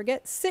so I wouldn't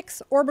forget,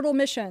 6 orbital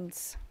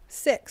missions.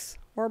 6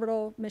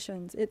 orbital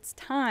missions. It's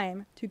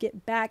time to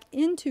get back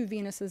into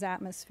Venus's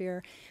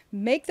atmosphere,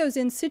 make those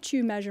in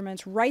situ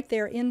measurements right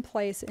there in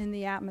place in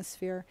the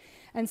atmosphere,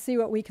 and see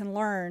what we can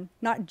learn,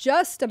 not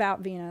just about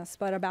Venus,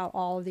 but about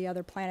all of the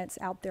other planets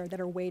out there that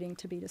are waiting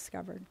to be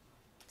discovered.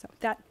 So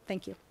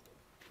thank you.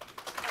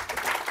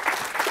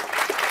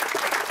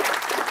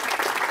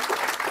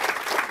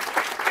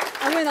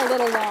 I went a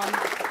little long.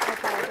 I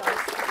apologize.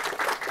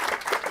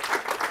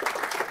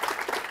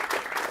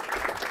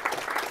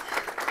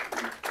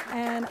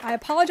 And I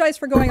apologize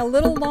for going a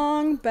little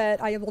long,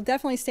 but I will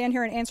definitely stand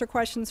here and answer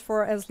questions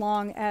for as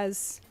long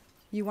as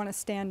you want to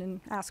stand and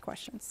ask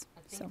questions.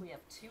 I think we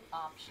have 2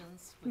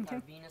 options with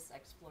our Venus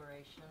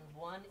exploration.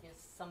 One is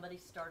somebody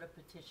start a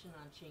petition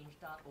on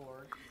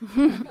change.org.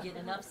 Get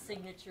enough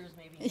signatures,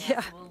 maybe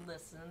NASA will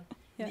listen.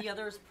 Yeah. The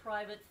other is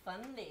private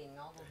funding,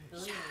 all the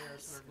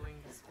billionaires who are going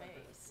to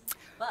space.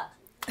 But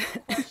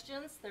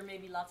questions, there may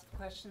be lots of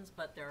questions,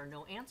 but there are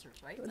no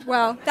answers, right?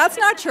 Well, that's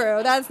not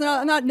true. That's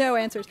not no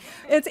answers.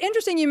 It's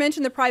interesting you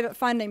mentioned the private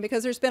funding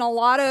because there's been a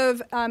lot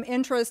of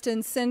interest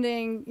in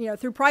sending,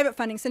 through private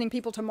funding, sending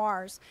people to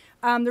Mars.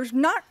 There's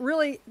not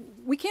really,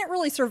 we can't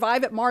really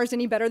survive at Mars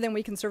any better than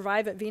we can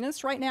survive at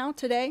Venus right now,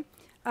 today,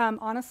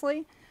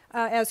 honestly,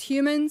 as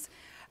humans.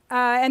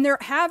 And there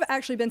have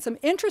actually been some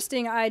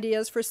interesting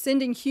ideas for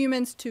sending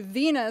humans to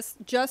Venus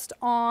just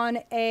on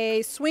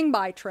a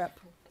swing-by trip.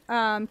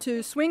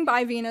 To swing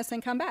by Venus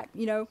and come back,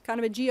 kind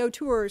of a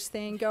geo-tours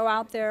thing, go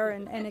out there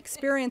and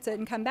experience it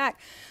and come back.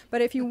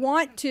 But if you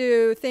want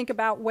to think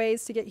about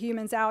ways to get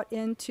humans out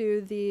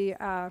into the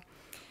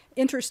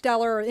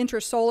interstellar or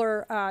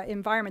intersolar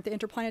environment, the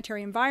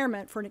interplanetary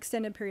environment for an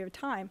extended period of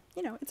time,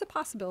 it's a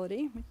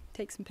possibility. We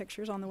take some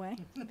pictures on the way.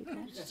 That'd be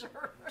cool.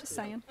 Sure. Just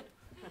saying.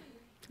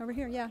 Over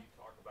here, yeah.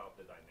 Talk about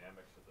the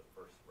dynamics of the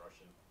first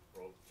Russian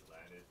probes that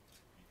landed.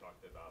 You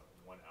talked about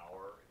 1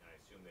 hour, and I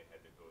assume they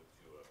had to go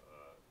to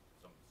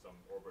some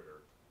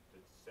orbiter to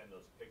send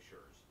those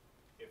pictures.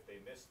 If they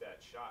missed that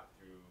shot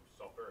through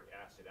sulfuric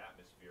acid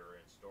atmosphere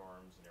and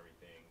storms and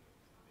everything,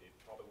 it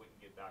probably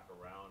wouldn't get back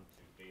around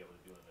to be able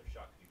to do another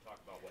shot. Could you talk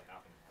about what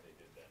happened, how they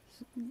did that?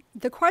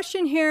 The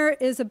question here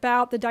is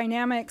about the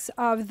dynamics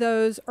of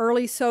those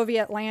early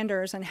Soviet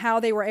landers and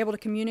how they were able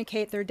to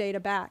communicate their data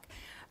back.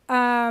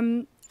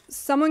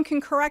 Someone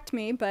can correct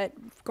me, but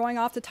going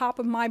off the top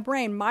of my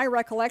brain, my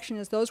recollection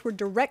is those were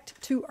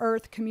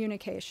direct-to-Earth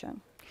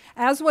communication.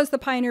 As was the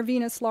Pioneer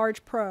Venus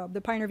Large Probe.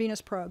 The Pioneer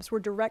Venus probes were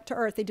direct to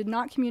Earth. They did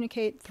not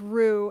communicate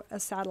through a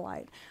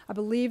satellite. I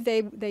believe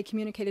they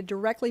communicated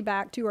directly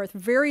back to Earth.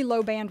 Very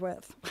low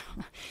bandwidth.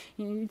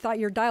 You thought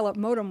your dial-up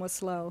modem was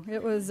slow.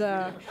 It was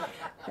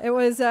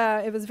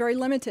very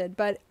limited,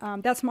 but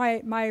that's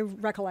my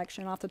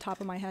recollection off the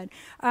top of my head.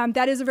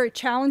 That is a very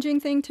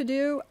challenging thing to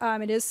do.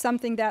 It is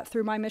something that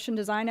through my mission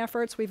design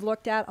efforts we've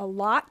looked at a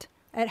lot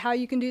at how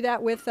you can do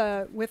that with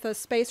a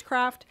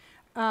spacecraft.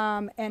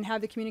 And have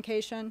the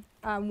communication.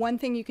 One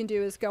thing you can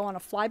do is go on a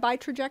flyby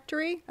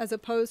trajectory as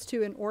opposed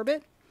to an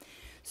orbit.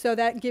 So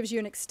that gives you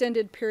an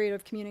extended period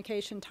of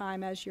communication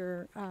time as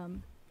your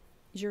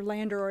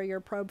lander or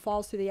your probe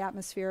falls through the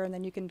atmosphere, and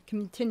then you can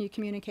continue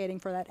communicating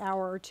for that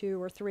hour or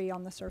 2 or 3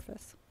 on the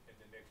surface. And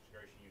the next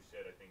generation, you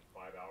said, I think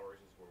 5 hours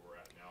is where we're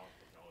at now,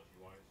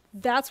 technology-wise?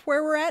 That's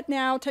where we're at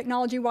now,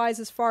 technology-wise,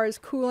 as far as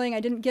cooling. I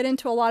didn't get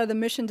into a lot of the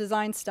mission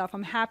design stuff.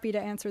 I'm happy to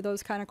answer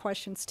those kind of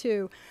questions,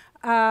 too.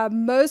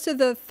 Most of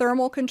the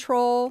thermal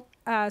control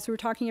So we're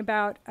talking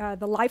about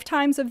the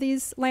lifetimes of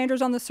these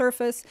landers on the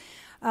surface.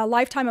 A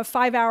lifetime of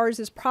 5 hours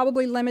is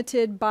probably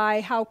limited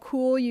by how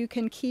cool you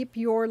can keep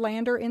your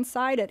lander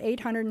inside. At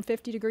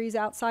 850 degrees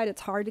outside,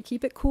 it's hard to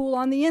keep it cool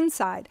on the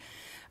inside.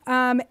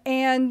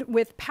 And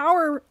with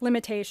power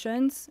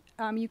limitations,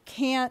 you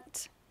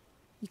can't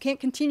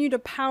continue to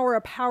power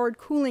a powered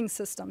cooling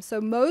system. So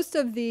most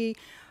of the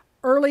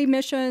early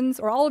missions,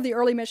 or all of the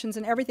early missions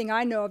and everything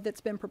I know of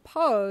that's been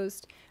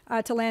proposed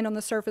to land on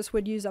the surface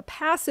would use a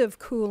passive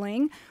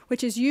cooling,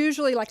 which is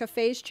usually like a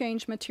phase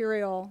change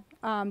material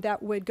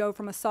that would go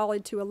from a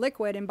solid to a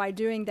liquid. And by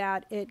doing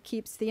that, it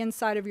keeps the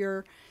inside of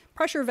your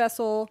pressure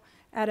vessel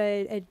at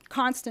a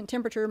constant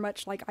temperature,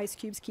 much like ice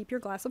cubes keep your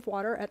glass of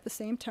water at the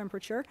same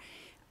temperature.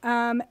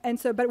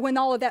 But when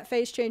all of that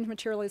phase change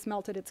material is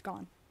melted, it's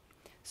gone.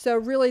 So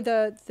really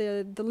the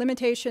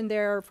limitation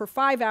there for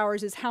 5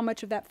 hours is how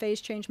much of that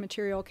phase change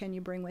material can you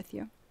bring with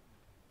you.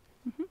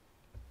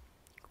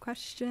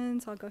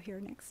 Questions? I'll go here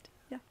next.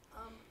 Yeah.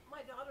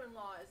 My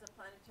daughter-in-law is a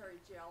planetary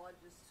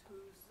geologist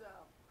whose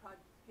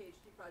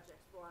PhD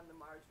projects were on the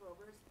Mars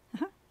rovers.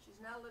 She's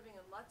now living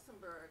in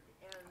Luxembourg,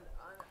 and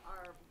on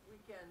our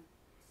weekend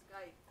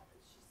Skype,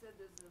 she said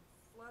there's a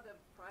flood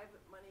of private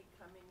money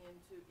coming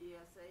into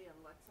ESA and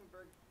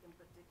Luxembourg in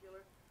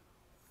particular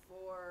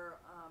for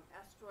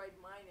asteroid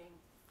mining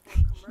for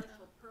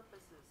commercial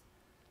purposes.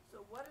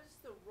 So what is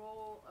the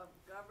role of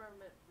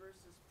government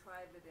versus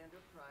private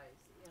enterprise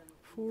in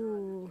your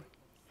undertakings?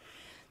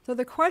 So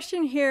the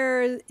question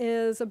here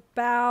is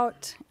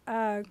about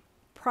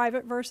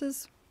private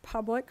versus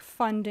public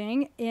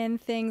funding in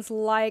things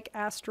like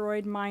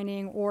asteroid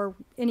mining or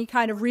any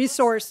kind of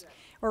resource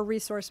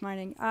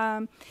mining.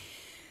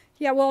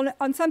 Yeah, well,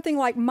 on something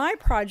like my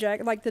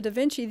project, like the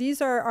DAVINCI,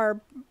 these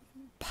are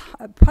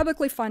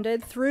publicly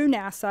funded through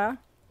NASA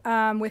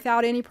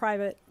without any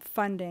private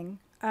funding.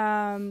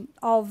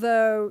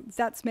 Although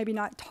that's maybe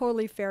not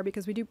totally fair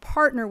because we do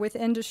partner with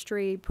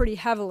industry pretty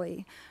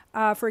heavily.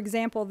 For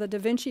example, the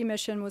DAVINCI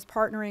mission was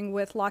partnering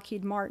with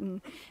Lockheed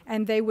Martin,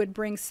 and they would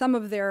bring some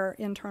of their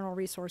internal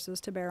resources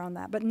to bear on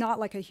that, but not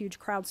like a huge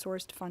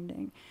crowdsourced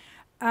funding.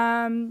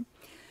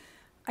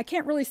 I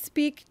can't really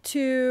speak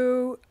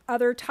to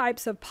other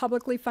types of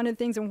publicly funded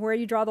things and where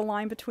you draw the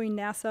line between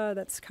NASA.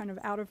 That's kind of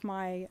out of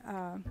my,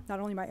 not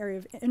only my area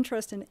of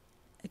interest and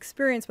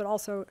experience, but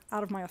also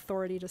out of my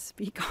authority to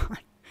speak on.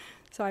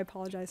 So I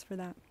apologize for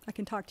that. I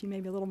can talk to you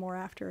maybe a little more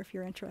after if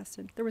you're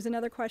interested. There was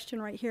another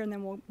question right here, and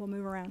then we'll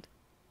move around.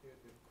 If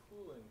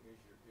cooling is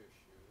your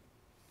issue,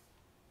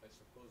 I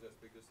suppose that's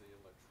because the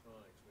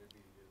electronics,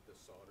 maybe the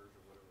solders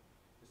or whatever,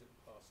 is it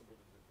possible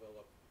to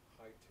develop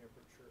high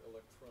temperature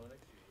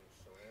electronics using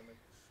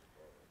ceramics?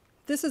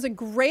 This is a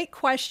great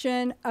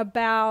question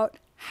about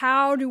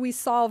how do we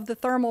solve the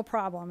thermal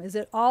problem? Is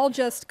it all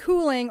just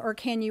cooling, or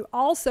can you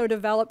also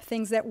develop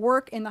things that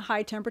work in the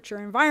high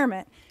temperature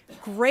environment?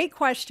 Great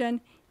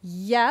question.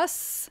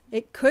 Yes,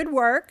 it could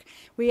work.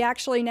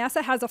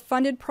 NASA has a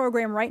funded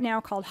program right now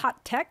called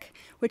Hot Tech,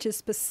 which is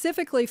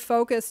specifically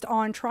focused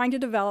on trying to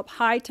develop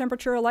high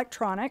temperature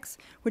electronics,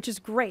 which is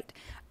great.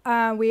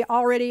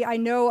 I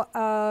know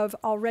of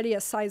already a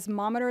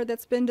seismometer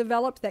that's been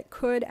developed that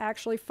could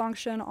actually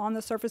function on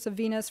the surface of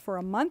Venus for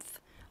a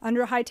month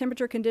under high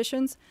temperature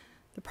conditions.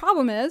 The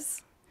problem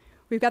is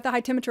we've got the high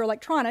temperature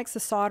electronics,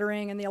 the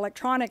soldering and the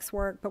electronics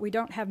work, but we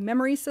don't have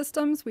memory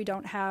systems, we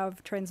don't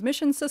have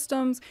transmission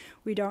systems,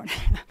 we don't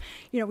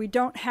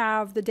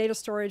have the data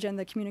storage and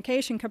the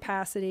communication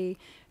capacity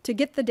to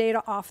get the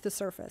data off the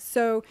surface.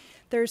 So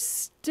there's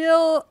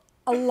still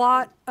a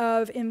lot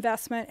of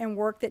investment and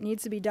work that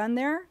needs to be done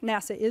there.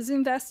 NASA is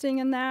investing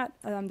in that.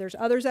 There's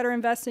others that are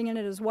investing in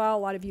it as well. A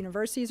lot of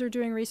universities are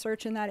doing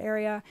research in that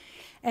area.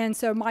 And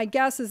so my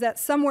guess is that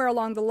somewhere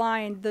along the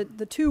line,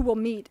 the two will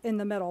meet in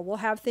the middle. We'll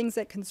have things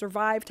that can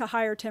survive to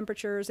higher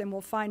temperatures, and we'll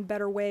find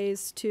better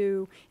ways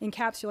to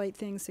encapsulate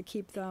things to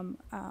keep them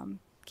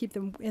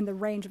in the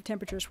range of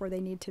temperatures where they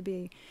need to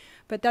be.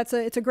 But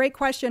it's a great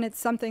question. It's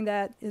something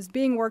that is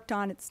being worked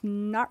on. It's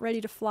not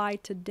ready to fly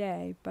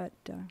today, but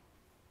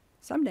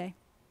someday.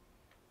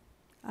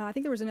 I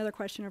think there was another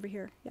question over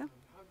here. Yeah?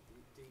 How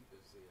deep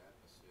is the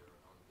atmosphere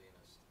on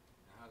Venus,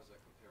 and how does that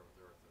compare with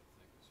Earth? I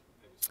think it's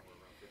maybe somewhere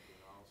around 50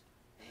 miles.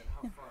 And then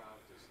how far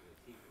out does the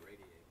heat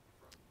radiate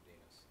from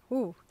Venus?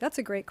 Ooh, that's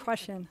a great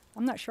question.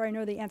 I'm not sure I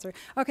know the answer.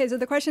 Okay, so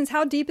the question is,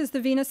 how deep is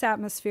the Venus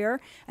atmosphere,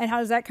 and how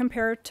does that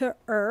compare to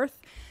Earth?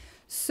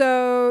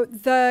 So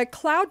the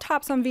cloud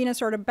tops on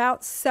Venus are at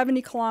about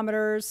 70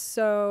 kilometers,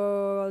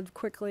 so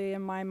quickly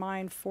in my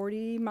mind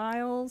 40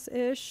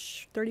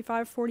 miles-ish,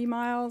 35, 40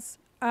 miles.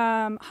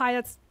 High,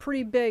 that's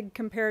pretty big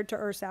compared to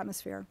Earth's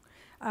atmosphere.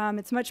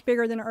 It's much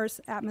bigger than Earth's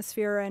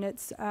atmosphere, and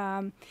it's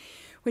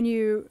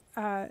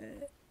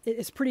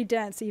it's pretty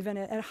dense even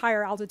at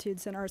higher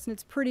altitudes than Earth's, and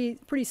it's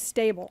pretty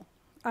stable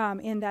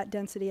in that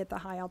density at the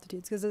high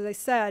altitudes. Because as I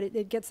said,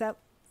 it gets that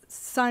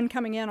sun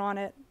coming in on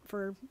it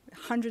for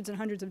hundreds and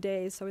hundreds of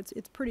days, so it's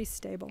pretty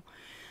stable.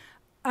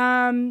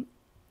 So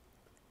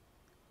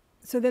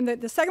then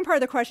the second part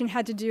of the question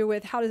had to do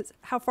with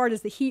how far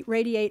does the heat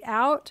radiate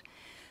out?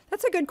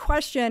 That's a good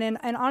question,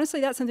 and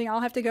honestly, that's something I'll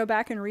have to go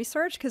back and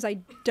research because I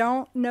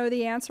don't know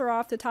the answer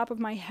off the top of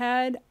my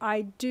head.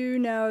 I do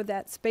know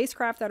that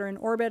spacecraft that are in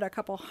orbit a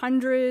couple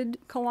hundred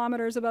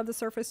kilometers above the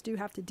surface do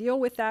have to deal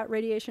with that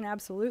radiation,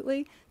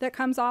 absolutely, that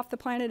comes off the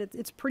planet.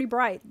 It's pretty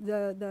bright.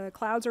 The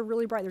clouds are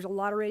really bright. There's a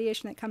lot of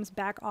radiation that comes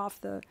back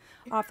off the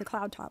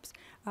cloud tops,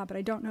 but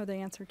I don't know the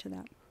answer to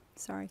that.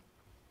 Sorry.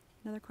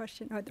 Another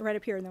question? Oh, right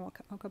up here, and then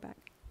I'll go back.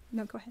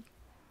 No, go ahead.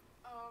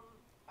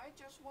 I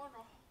just want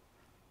to,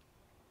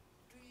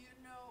 do you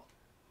know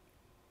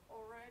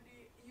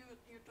already,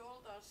 you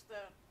told us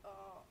that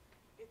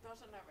it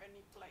doesn't have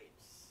any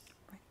plates.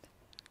 Right.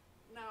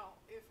 Now,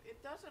 if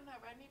it doesn't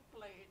have any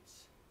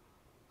plates,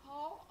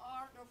 how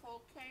are the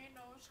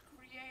volcanoes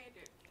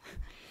created?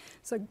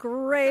 It's a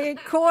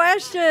great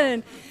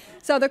question.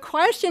 So the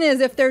question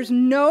is, if there's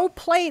no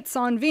plates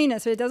on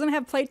Venus, if it doesn't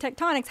have plate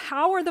tectonics,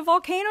 how are the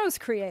volcanoes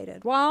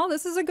created? Well,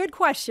 this is a good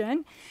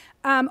question.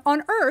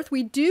 On Earth,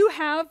 we do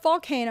have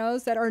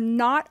volcanoes that are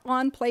not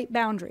on plate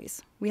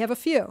boundaries. We have a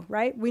few,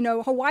 right? We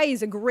know Hawaii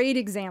is a great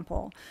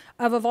example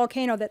of a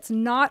volcano that's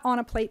not on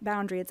a plate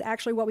boundary. It's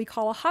actually what we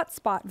call a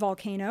hotspot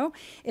volcano.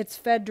 It's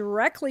fed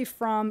directly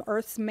from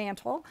Earth's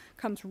mantle.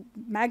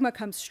 Magma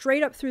comes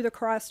straight up through the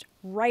crust,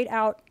 right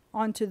out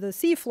onto the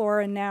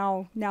seafloor, and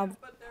now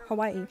But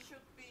Hawaii. there should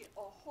be a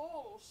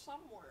hole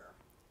somewhere.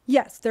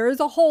 Yes, there is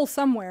a hole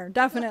somewhere,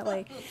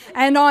 definitely.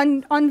 And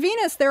on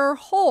Venus, there are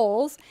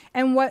holes,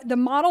 and what the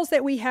models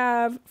that we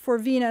have for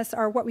Venus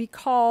are what we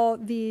call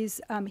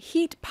these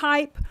heat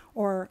pipe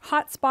or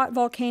hotspot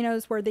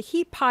volcanoes, where the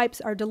heat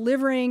pipes are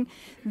delivering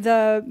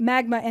the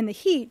magma and the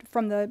heat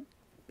from the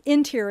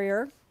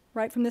interior,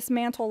 right, from this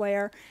mantle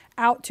layer,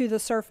 out to the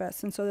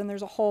surface. And so then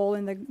there's a hole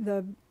in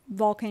the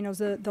volcanoes,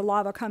 the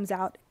lava comes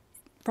out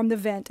from the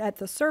vent at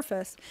the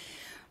surface.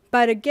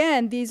 But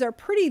again, these are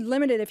pretty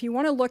limited. If you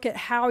want to look at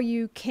how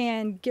you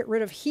can get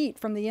rid of heat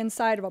from the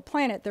inside of a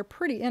planet, they're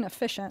pretty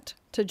inefficient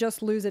to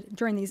just lose it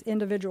during these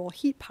individual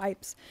heat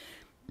pipes,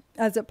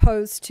 as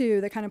opposed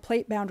to the kind of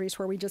plate boundaries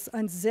where we just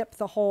unzip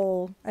the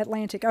whole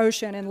Atlantic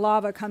Ocean and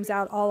lava comes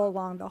out all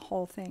along the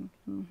whole thing.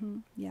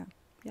 Yeah.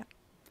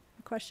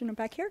 A question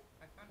back here?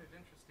 I found it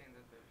interesting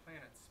that the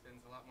planet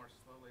spins a lot more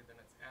slowly than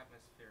its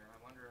atmosphere. I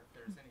wonder if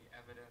there's any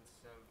evidence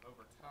of,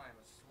 over time,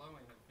 a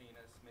slowing of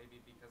Venus, maybe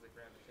because of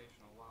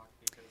gravitational lock,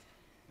 because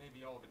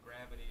maybe all the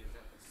gravity is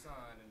at the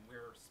sun and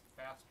we're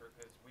faster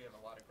because we have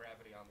a lot of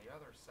gravity on the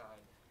other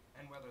side,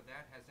 and whether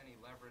that has any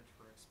leverage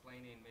for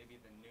explaining maybe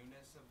the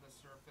newness of the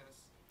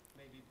surface,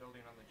 maybe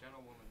building on the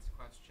gentlewoman's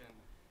question,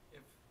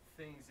 if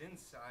things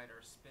inside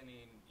are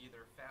spinning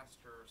either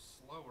faster or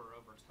slower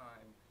over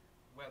time,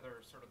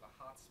 whether sort of the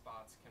hot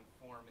spots can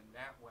form in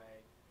that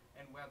way,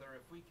 and whether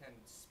if we can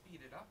speed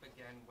it up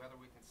again, whether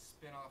we can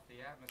spin off the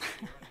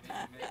atmosphere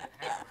and maybe make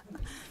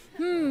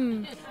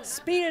it happen.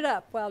 Speed it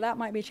up. Well, that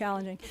might be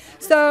challenging.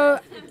 So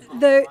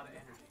the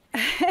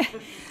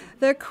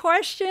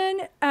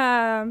question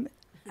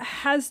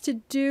has to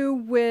do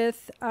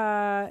with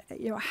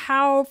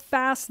how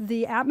fast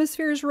the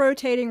atmosphere is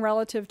rotating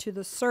relative to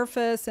the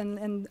surface,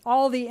 and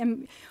all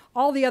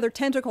the other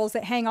tentacles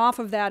that hang off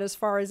of that, as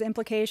far as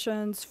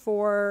implications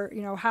for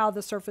how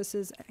the surface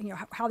is,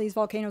 how these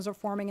volcanoes are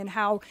forming, and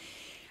how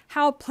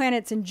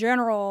planets in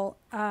general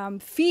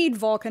feed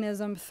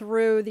volcanism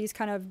through these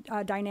kind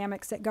of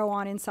dynamics that go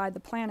on inside the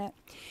planet.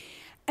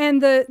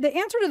 And the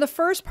answer to the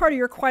first part of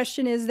your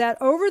question is that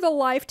over the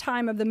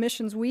lifetime of the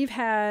missions we've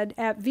had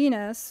at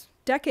Venus,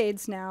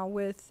 decades now,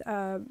 with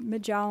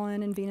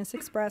Magellan and Venus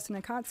Express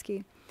and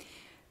Akatsuki,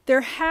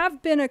 there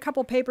have been a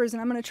couple papers,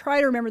 and I'm going to try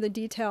to remember the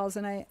details,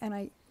 and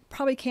I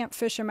probably can't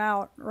fish them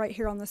out right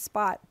here on the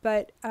spot,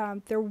 but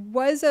there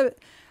was a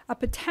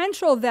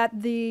potential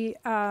that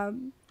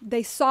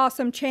they saw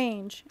some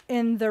change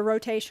in the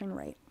rotation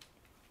rate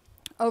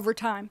over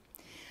time.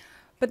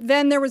 But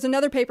then there was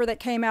another paper that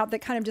came out that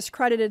kind of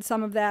discredited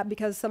some of that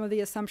because some of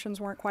the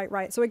assumptions weren't quite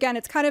right. So again,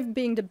 it's kind of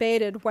being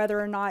debated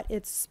whether or not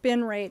its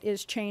spin rate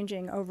is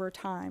changing over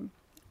time.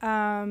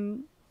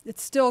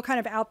 It's still kind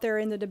of out there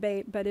in the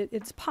debate, but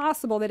it's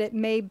possible that it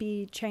may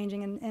be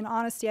changing. And in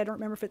honesty, I don't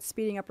remember if it's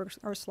speeding up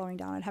or slowing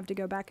down. I'd have to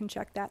go back and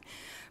check that.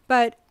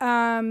 But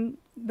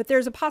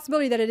there's a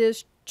possibility that it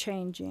is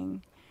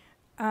changing.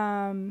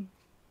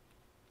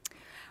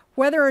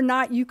 Whether or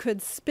not you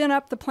could spin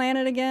up the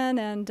planet again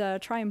and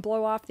try and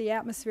blow off the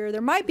atmosphere, there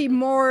might be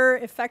more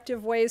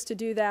effective ways to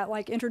do that,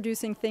 like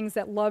introducing things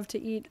that love to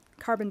eat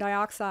carbon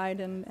dioxide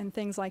and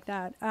things like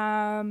that.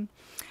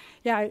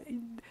 Yeah,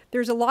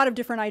 there's a lot of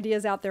different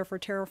ideas out there for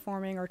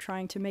terraforming or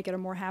trying to make it a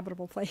more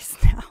habitable place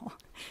now.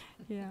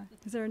 Yeah.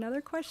 Is there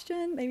another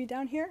question? Maybe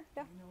down here?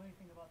 Yeah. Do you know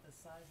anything about the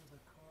size of the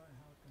core and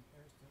how it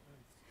compares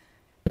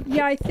to Earth's?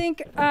 Yeah, I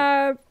think,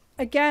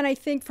 again, I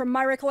think from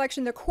my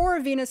recollection, the core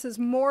of Venus is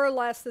more or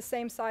less the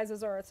same size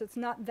as Earth. So it's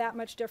not that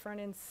much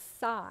different in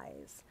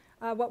size.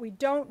 What we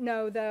don't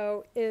know,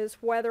 though, is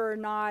whether or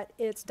not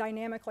it's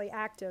dynamically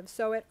active.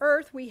 So at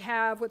Earth, we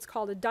have what's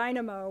called a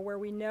dynamo, where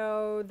we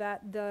know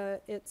that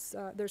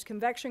there's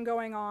convection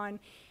going on,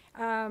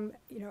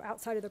 you know,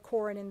 outside of the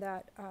core and in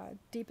that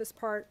deepest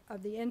part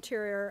of the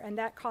interior, and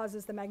that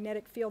causes the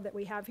magnetic field that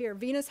we have here.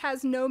 Venus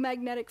has no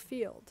magnetic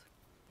field,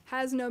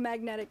 has no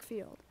magnetic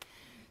field.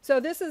 So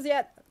this is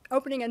yet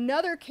opening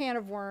another can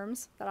of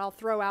worms that I'll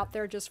throw out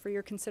there just for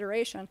your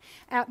consideration.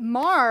 At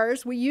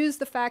Mars, we use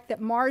the fact that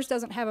Mars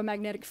doesn't have a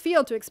magnetic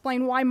field to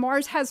explain why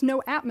Mars has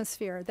no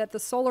atmosphere, that the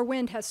solar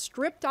wind has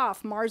stripped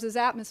off Mars's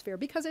atmosphere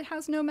because it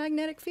has no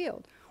magnetic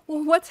field.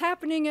 Well, what's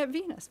happening at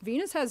Venus?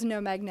 Venus has no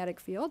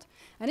magnetic field,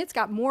 and it's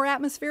got more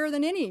atmosphere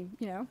than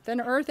than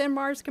Earth and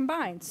Mars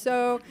combined.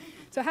 So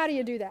how do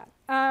you do that?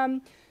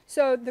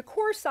 So the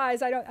core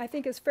size, I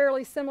think, is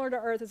fairly similar to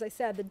Earth. As I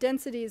said, the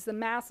densities, the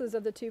masses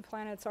of the two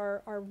planets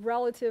are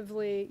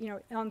relatively,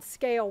 on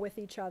scale with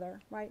each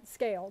other, right?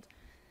 Scaled.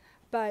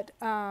 But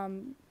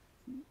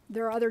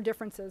there are other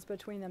differences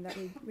between them that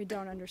we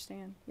don't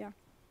understand. Yeah.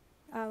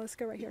 Let's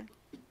go right here.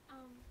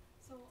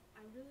 So I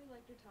really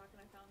liked your talk,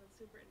 and I found it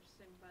super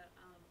interesting, but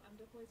I'm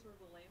definitely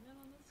sort of a layman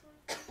on this sort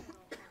of thing. I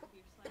don't have a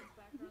huge science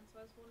background, so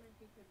I was wondering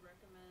if you could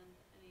recommend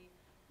any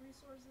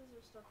resources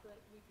or stuff that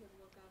we could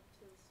look up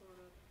to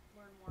sort of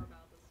learn more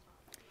about this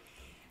topic.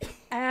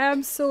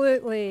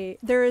 Absolutely.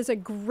 There is a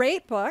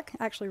great book,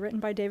 actually written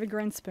by David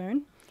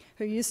Grinspoon,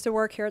 who used to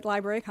work here at the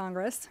Library of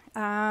Congress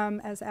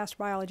as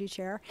astrobiology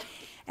chair.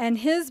 And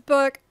his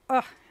book,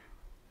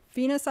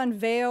 Venus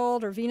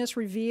Unveiled or Venus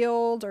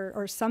Revealed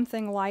or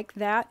something like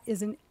that,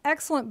 is an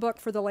excellent book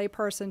for the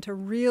layperson to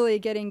really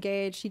get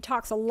engaged. He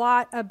talks a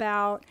lot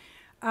about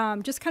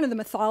just kind of the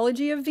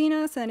mythology of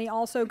Venus, and he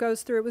also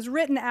goes through, it was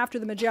written after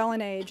the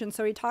Magellan Age, and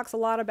so he talks a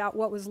lot about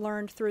what was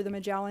learned through the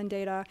Magellan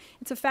data.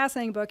 It's a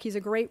fascinating book. He's a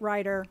great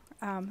writer.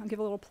 I'll give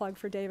a little plug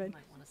for David. You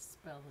might want to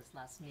spell his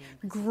last name.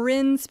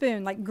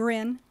 Grinspoon, like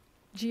grin,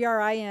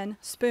 G-R-I-N,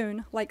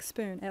 spoon, like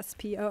spoon,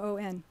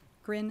 S-P-O-O-N,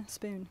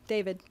 Grinspoon.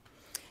 David.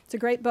 It's a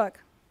great book.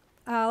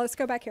 Let's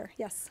go back here.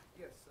 Yes.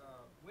 Yes.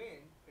 When,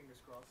 fingers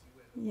crossed, you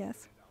win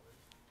Yes.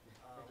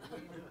 $1 million, when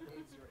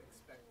is your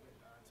expected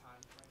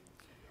time frame to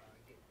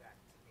get back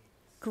to Venus?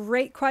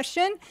 Great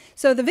question.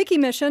 So the Vicky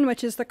mission,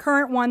 which is the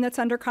current one that's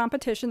under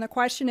competition, the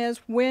question is,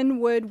 when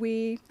would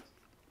we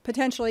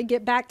potentially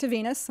get back to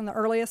Venus on the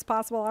earliest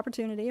possible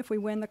opportunity if we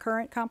win the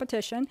current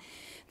competition?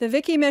 The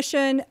Vicky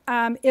mission,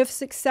 if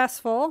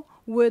successful,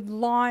 would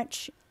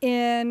launch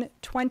in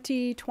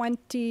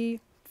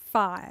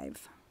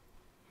 2025.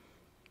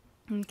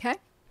 Okay.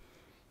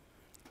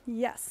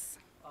 Yes.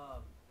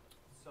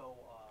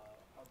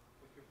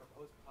 With your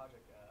proposed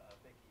project,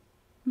 Vicky,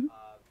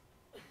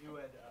 you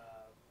had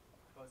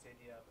proposed the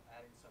idea of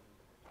adding some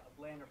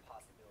lander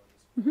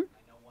possibilities. I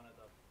know one of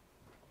the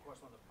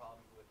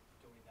problems with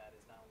doing that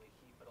is not only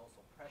heat but also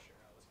pressure.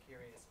 I was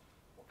curious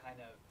what kind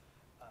of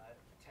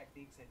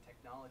techniques and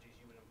technologies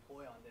you would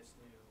employ on this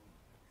new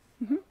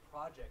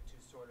project to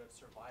sort of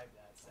survive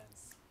that,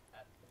 since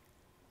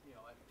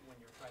when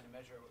you're trying to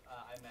measure,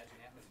 I imagine,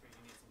 atmosphere, you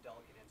need some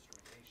delicate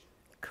instrumentation.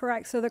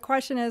 Correct. So the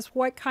question is,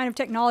 what kind of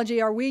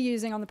technology are we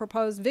using on the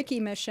proposed Vicky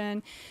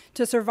mission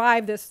to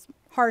survive this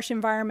harsh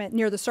environment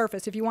near the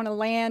surface? If you want to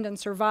land and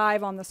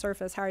survive on the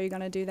surface, how are you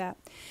going to do that?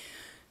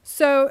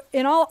 So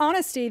in all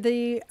honesty,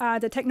 the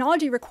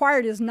technology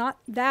required is not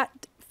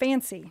that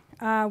fancy.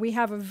 We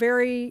have a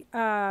very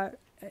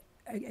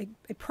a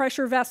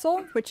pressure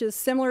vessel, which is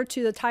similar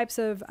to the types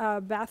of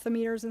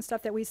bathymeters and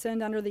stuff that we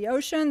send under the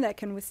ocean that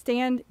can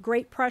withstand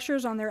great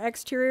pressures on their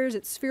exteriors.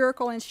 It's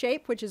spherical in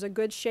shape, which is a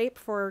good shape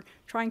for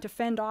trying to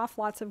fend off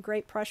lots of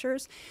great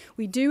pressures.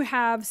 We do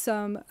have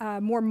some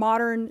more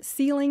modern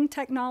sealing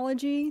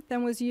technology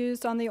than was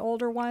used on the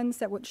older ones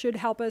that should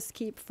help us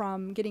keep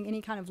from getting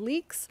any kind of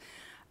leaks.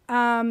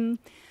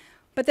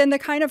 But then the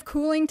kind of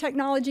cooling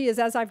technology is,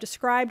 as I've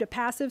described, a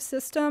passive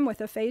system with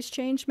a phase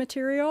change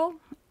material.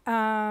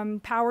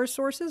 Power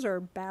sources are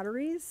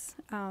batteries,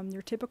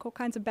 your typical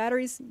kinds of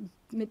batteries.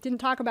 It didn't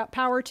talk about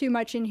power too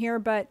much in here,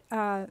 but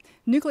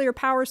nuclear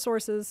power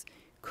sources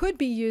could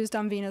be used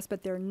on Venus,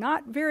 but they're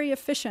not very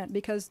efficient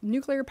because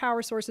nuclear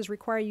power sources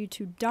require you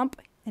to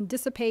dump and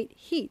dissipate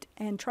heat,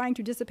 and trying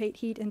to dissipate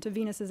heat into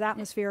Venus's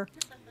atmosphere,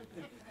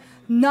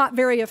 not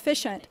very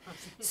efficient.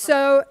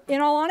 So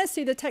in all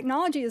honesty, the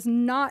technology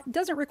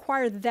doesn't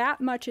require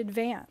that much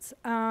advance.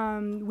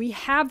 We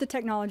have the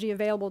technology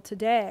available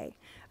today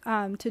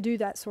to do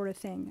that sort of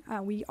thing.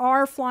 We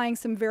are flying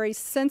some very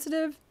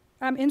sensitive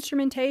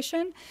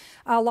instrumentation.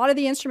 A lot of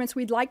the instruments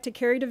we'd like to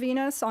carry to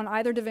Venus on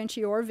either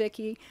DAVINCI or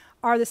Vicky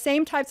are the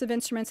same types of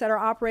instruments that are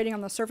operating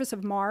on the surface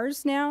of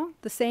Mars now,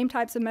 the same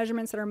types of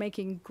measurements that are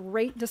making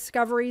great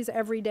discoveries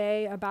every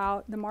day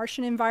about the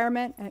Martian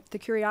environment at the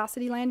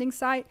Curiosity landing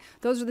site.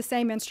 Those are the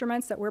same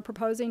instruments that we're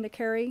proposing to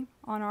carry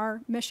on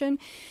our mission.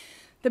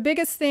 The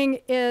biggest thing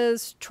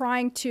is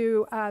trying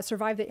to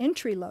survive the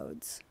entry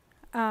loads.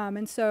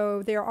 And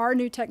so there are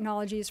new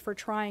technologies for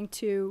trying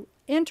to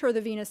enter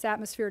the Venus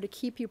atmosphere to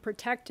keep you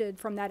protected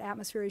from that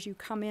atmosphere as you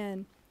come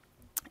in.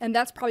 And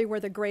that's probably where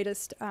the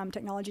greatest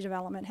technology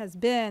development has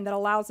been, that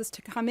allows us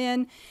to come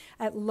in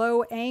at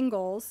low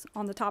angles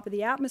on the top of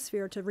the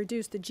atmosphere to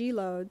reduce the G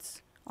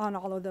loads on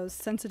all of those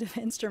sensitive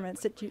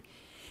instruments that you...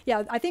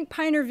 Yeah, I think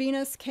Pioneer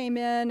Venus came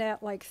in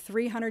at like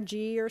 300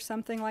 G or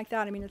something like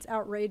that. I mean, it's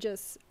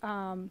outrageous,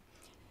 you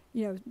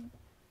know,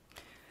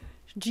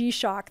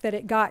 G-shock that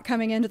it got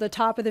coming into the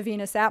top of the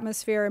Venus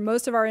atmosphere, and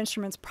most of our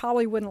instruments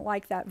probably wouldn't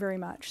like that very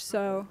much.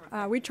 So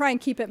we try and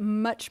keep it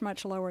much,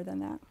 much lower than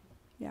that.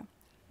 Yeah.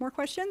 More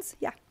questions?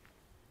 Yeah.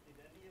 Did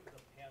any of the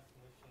past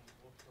missions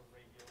look for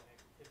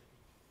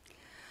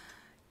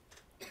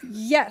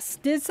radioactivity? Yes.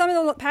 Did some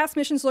of the past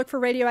missions look for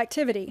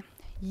radioactivity?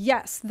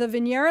 Yes. The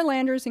Venera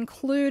landers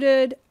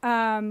included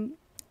a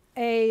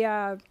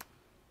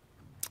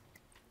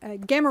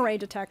gamma ray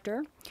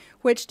detector,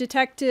 which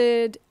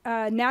detected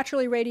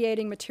naturally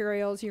radiating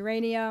materials,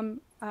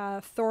 uranium,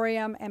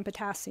 thorium, and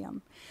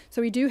potassium.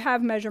 So we do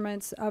have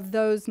measurements of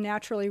those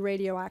naturally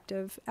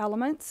radioactive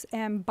elements,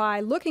 and by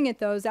looking at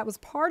those, that was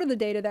part of the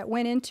data that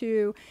went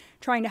into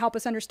trying to help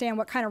us understand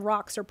what kind of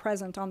rocks are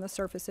present on the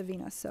surface of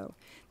Venus. So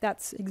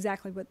that's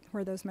exactly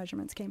where those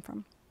measurements came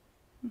from.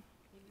 Maybe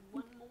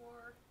one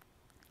more.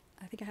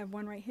 I think I have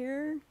one right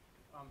here.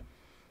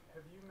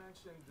 Have you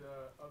mentioned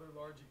other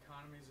large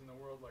economies in the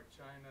world like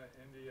China,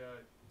 India,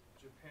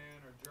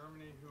 Japan, or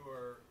Germany who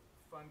are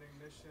funding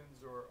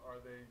missions, or are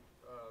they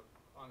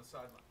on the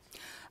sidelines?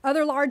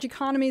 Other large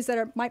economies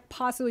that might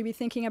possibly be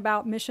thinking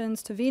about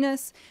missions to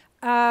Venus.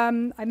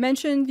 I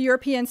mentioned the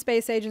European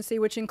Space Agency,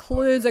 which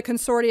includes a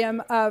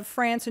consortium of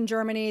France and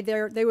Germany.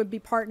 They would be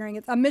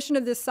partnering. A mission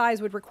of this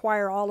size would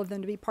require all of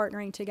them to be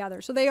partnering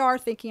together. So they are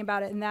thinking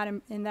about it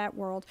in that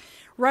world.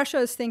 Russia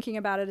is thinking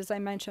about it, as I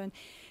mentioned.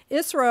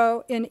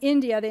 ISRO in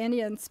India, the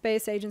Indian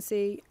Space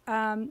Agency,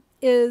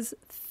 is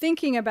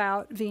thinking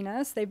about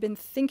Venus. They've been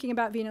thinking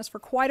about Venus for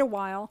quite a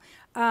while.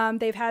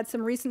 They've had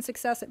some recent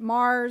success at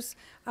Mars.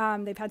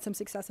 They've had some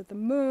success at the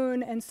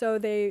Moon. And so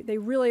they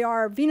really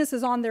are, Venus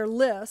is on their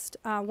list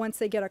once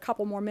they get a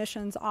couple more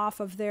missions off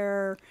of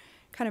their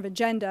kind of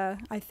agenda.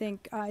 I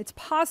think it's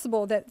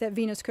possible that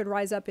Venus could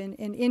rise up in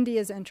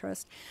India's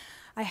interest.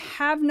 I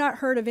have not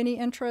heard of any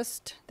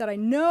interest that I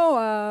know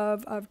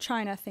of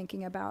China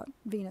thinking about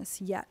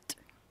Venus yet.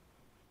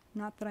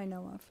 Not that I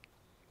know of.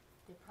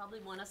 They probably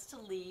want us to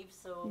leave,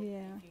 so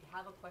Yeah. if you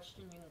have a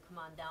question, you can come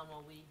on down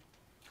while we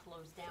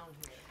close down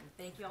here. And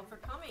thank you all for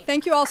coming.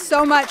 Thank you all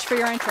so much for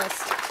your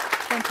interest.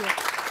 Thank you.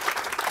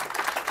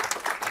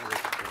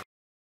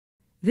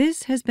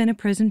 This has been a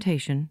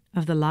presentation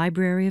of the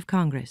Library of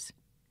Congress.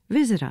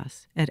 Visit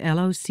us at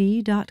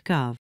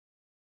loc.gov.